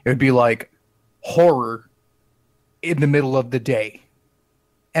thematic. It would be like horror in the middle of the day.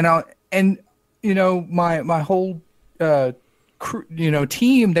 And you know, my whole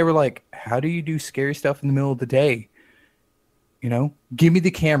team, they were like, how do you do scary stuff in the middle of the day? You know, give me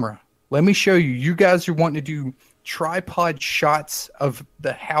the camera. Let me show you. You guys are wanting to do tripod shots of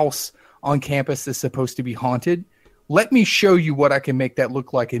the house on campus that's supposed to be haunted. Let me show you what I can make that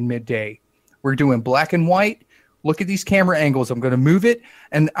look like in midday. We're doing black and white. Look at these camera angles. I'm going to move it.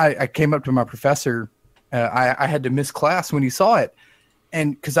 And I came up to my professor. I had to miss class when he saw it.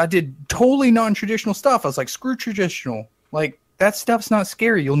 And because I did totally non-traditional stuff, I was like, screw traditional. Like, that stuff's not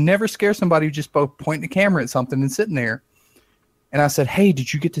scary. You'll never scare somebody who just both pointing the camera at something and sitting there. And I said, hey,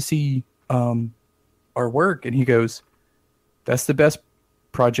 did you get to see our work? And he goes, that's the best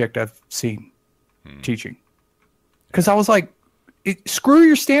project I've seen teaching. Because I was like, screw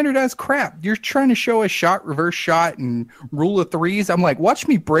your standardized crap. You're trying to show a shot, reverse shot, and rule of threes. I'm like, watch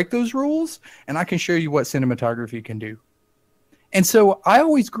me break those rules, and I can show you what cinematography can do. And so I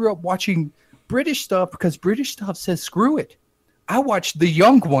always grew up watching British stuff because British stuff says screw it. I watched The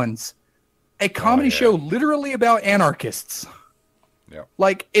Young Ones, a comedy show literally about anarchists. Yeah.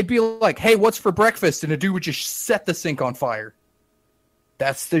 Like, it'd be like, hey, what's for breakfast? And a dude would just set the sink on fire.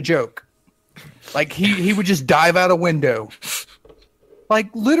 That's the joke. Like, he would just dive out a window. Like,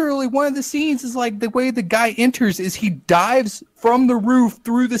 literally, one of the scenes is like the way the guy enters is he dives from the roof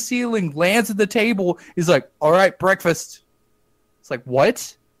through the ceiling, lands at the table, is like, all right, breakfast. It's like,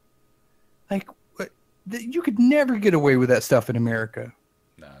 what? Like, you could never get away with that stuff in America.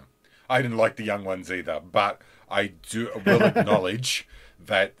 No. I didn't like The Young Ones either, but I will acknowledge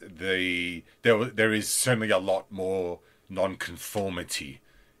that there is certainly a lot more non-conformity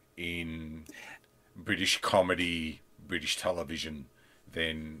in British comedy, British television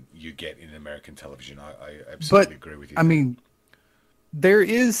than you get in American television. I absolutely agree with you. I mean, there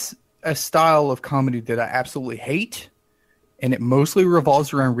is a style of comedy that I absolutely hate, and it mostly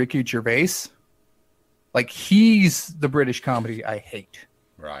revolves around Ricky Gervais. Like, he's the British comedy I hate.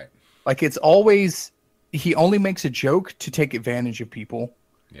 Right. Like, it's always, he only makes a joke to take advantage of people.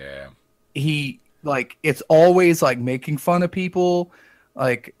 Yeah. It's always like making fun of people.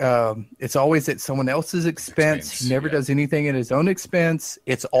 Like, it's always at someone else's expense. He never does anything at his own expense.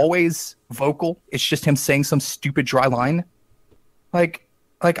 It's always vocal. It's just him saying some stupid dry line. Like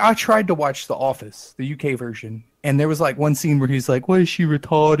I tried to watch The Office, the UK version, and there was like one scene where he's like, "What, is she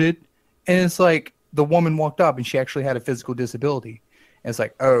retarded?" And it's like the woman walked up and she actually had a physical disability. And it's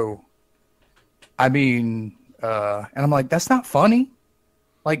like, oh, I mean, and I'm like, that's not funny.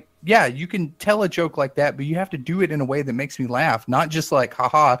 Like, yeah, you can tell a joke like that, but you have to do it in a way that makes me laugh, not just like,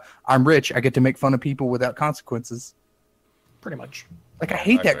 haha, I'm rich, I get to make fun of people without consequences. Pretty much. Like, I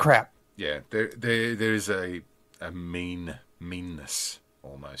hate that crap. Yeah, there is a meanness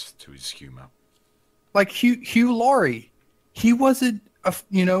almost to his humor. Like Hugh Laurie, he wasn't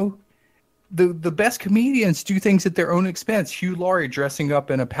the best comedians do things at their own expense. Hugh Laurie dressing up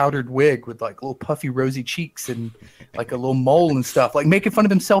in a powdered wig with like little puffy rosy cheeks and like a little mole and stuff, like making fun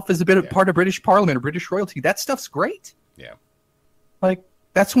of himself as a bit of part of British Parliament or British royalty. That stuff's great. Yeah. Like,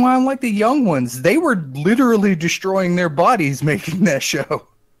 that's why I like the young ones. They were literally destroying their bodies making that show.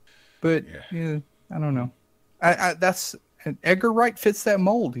 But yeah, I don't know. Edgar Wright fits that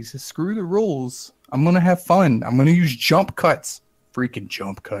mold. He says, screw the rules. I'm going to have fun. I'm going to use jump cuts. Freaking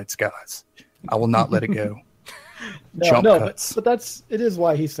jump cuts, guys. I will not let it go. Jump cuts. But it is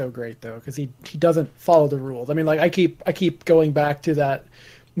why he's so great, though, because he doesn't follow the rules. I mean, like, I keep going back to that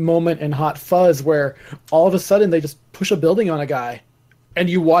moment in Hot Fuzz where all of a sudden they just push a building on a guy and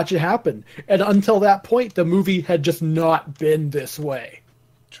you watch it happen. And until that point, the movie had just not been this way.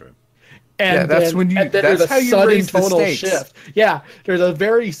 True. And that's how you raise the stakes. Shift. Yeah, there's a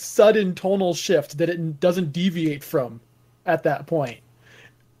very sudden tonal shift that it doesn't deviate from at that point,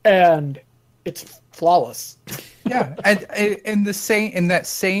 and it's flawless. Yeah, and in that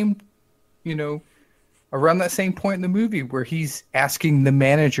same, around that same point in the movie where he's asking the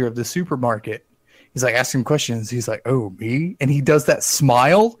manager of the supermarket, he's like asking questions. He's like, "Oh, me?" And he does that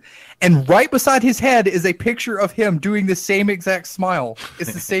smile, and right beside his head is a picture of him doing the same exact smile.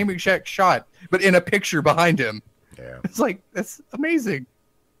 It's the same exact shot, but in a picture behind him. Yeah, it's like, that's amazing.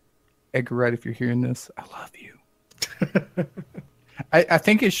 Edgar Wright, if you're hearing this, I love you. I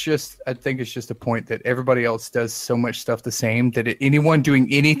think it's just a point that everybody else does so much stuff the same that anyone doing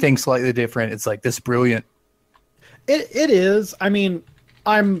anything slightly different, it's like, this brilliant. It is. I mean,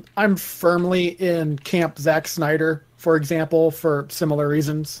 I'm firmly in camp Zack Snyder, for example, for similar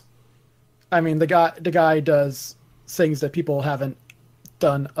reasons. I mean, the guy does things that people haven't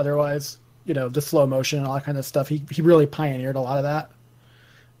done otherwise. The slow motion and all that kind of stuff. He really pioneered a lot of that.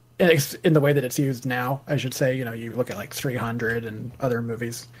 In the way that it's used now, I should say. You look at like 300 and other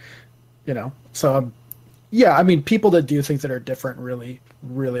movies. So yeah, I mean, people that do things that are different really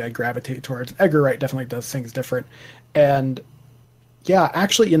I gravitate towards. Edgar Wright definitely does things different. And yeah,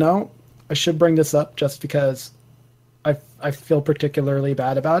 actually, I should bring this up just because I feel particularly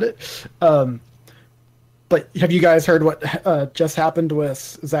bad about it. But have you guys heard what just happened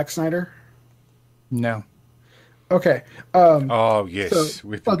with Zack Snyder? No. Okay. Oh yes.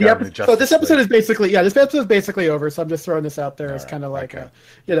 So this episode is basically over. So I'm just throwing this out there as kind of like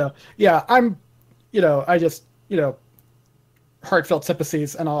I'm, I just heartfelt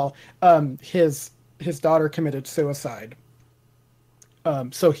sympathies and all. His daughter committed suicide.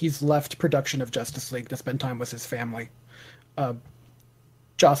 So he's left production of Justice League to spend time with his family.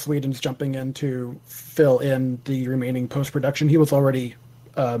 Joss Whedon's jumping in to fill in the remaining post-production. He was already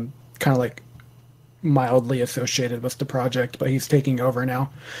kind of like mildly associated with the project, but he's taking over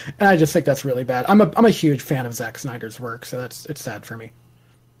now, and I just think that's really bad. I'm a huge fan of Zack Snyder's work, so it's sad for me.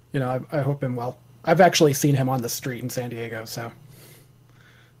 I hope him well. I've actually seen him on the street in San Diego, so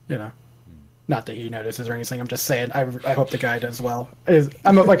not that he notices or anything. I'm just saying I hope the guy does well.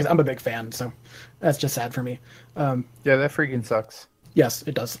 I'm a big fan, so that's just sad for me. Yeah, that freaking sucks. Yes,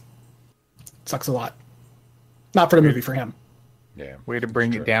 it does. It sucks a lot. Not for the movie, for him. Yeah. Way to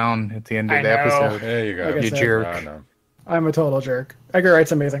bring it down at the end of the episode. There you go. Like you jerk. I know. I'm a total jerk. Edgar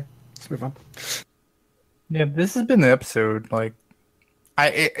Wright's amazing. Let's move on. Yeah, this has been the episode. Like,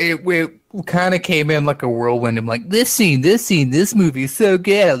 it kind of came in like a whirlwind. I'm like, this this movie is so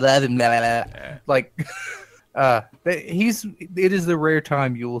good. I love him. Blah, blah, blah. Yeah. Like, it is the rare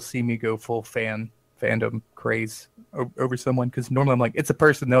time you will see me go full fandom craze over someone, because normally I'm like, it's a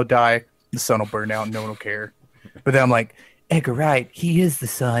person, they'll die, the sun will burn out, and no one will care. But then I'm like, Edgar Wright, he is the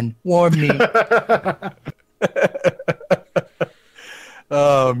sun. Warm me.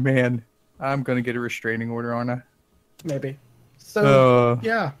 Oh man, I'm gonna get a restraining order on her. Maybe. So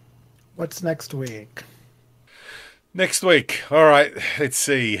yeah, what's next week? Next week, all right. Let's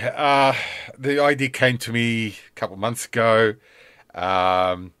see. The idea came to me a couple months ago.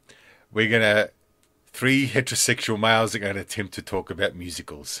 Three heterosexual males are going to attempt to talk about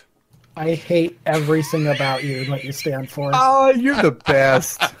musicals. I hate everything about you and what you stand for. Oh, you're the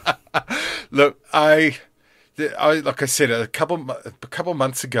best. Look, I like I said a couple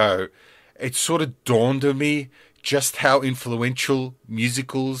months ago, it sort of dawned on me just how influential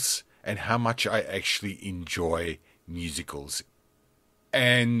musicals and how much I actually enjoy musicals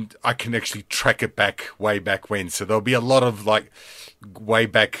and I can actually track it back way back when. So there'll be a lot of like way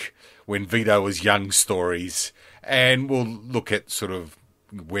back when Vito was young stories, and we'll look at sort of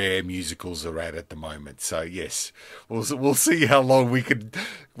where musicals are at the moment. So yes, we'll see how long we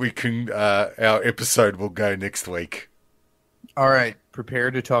can our episode will go next week. All right,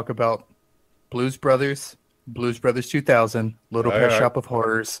 prepare to talk about Blues Brothers 2000, Little Pet right. Shop of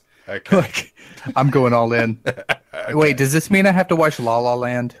Horrors. Okay. Like, I'm going all in. Okay. Wait, does this mean I have to watch La La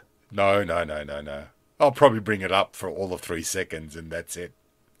Land? No. I'll probably bring it up for all of 3 seconds, and that's it.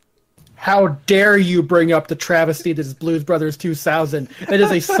 How dare you bring up the travesty that is Blues Brothers 2000? That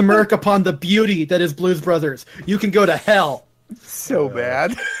is a smirk upon the beauty that is Blues Brothers. You can go to hell. So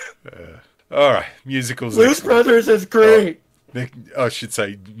bad. All right, musicals. Blues next Brothers is great. I should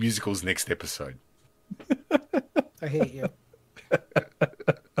say musicals next episode. I hate you.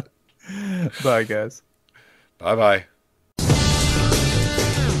 Bye, guys. Bye.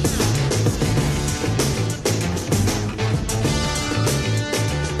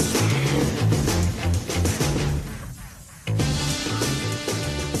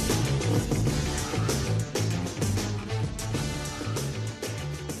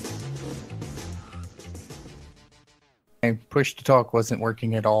 Push to talk wasn't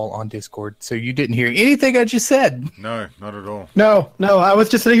working at all on Discord, so you didn't hear anything I just said. No, not at all. No, I was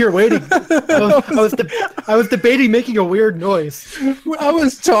just sitting here waiting. I was debating making a weird noise. I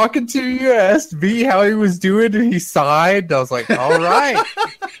was talking to you, asked V how he was doing, and he sighed. I was like, all right,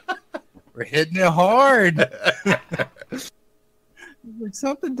 we're hitting it hard. Like,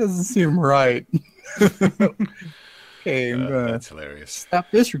 something doesn't seem right. Okay, I'm gonna That's hilarious. stop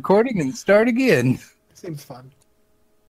this recording and start again. Seems fun.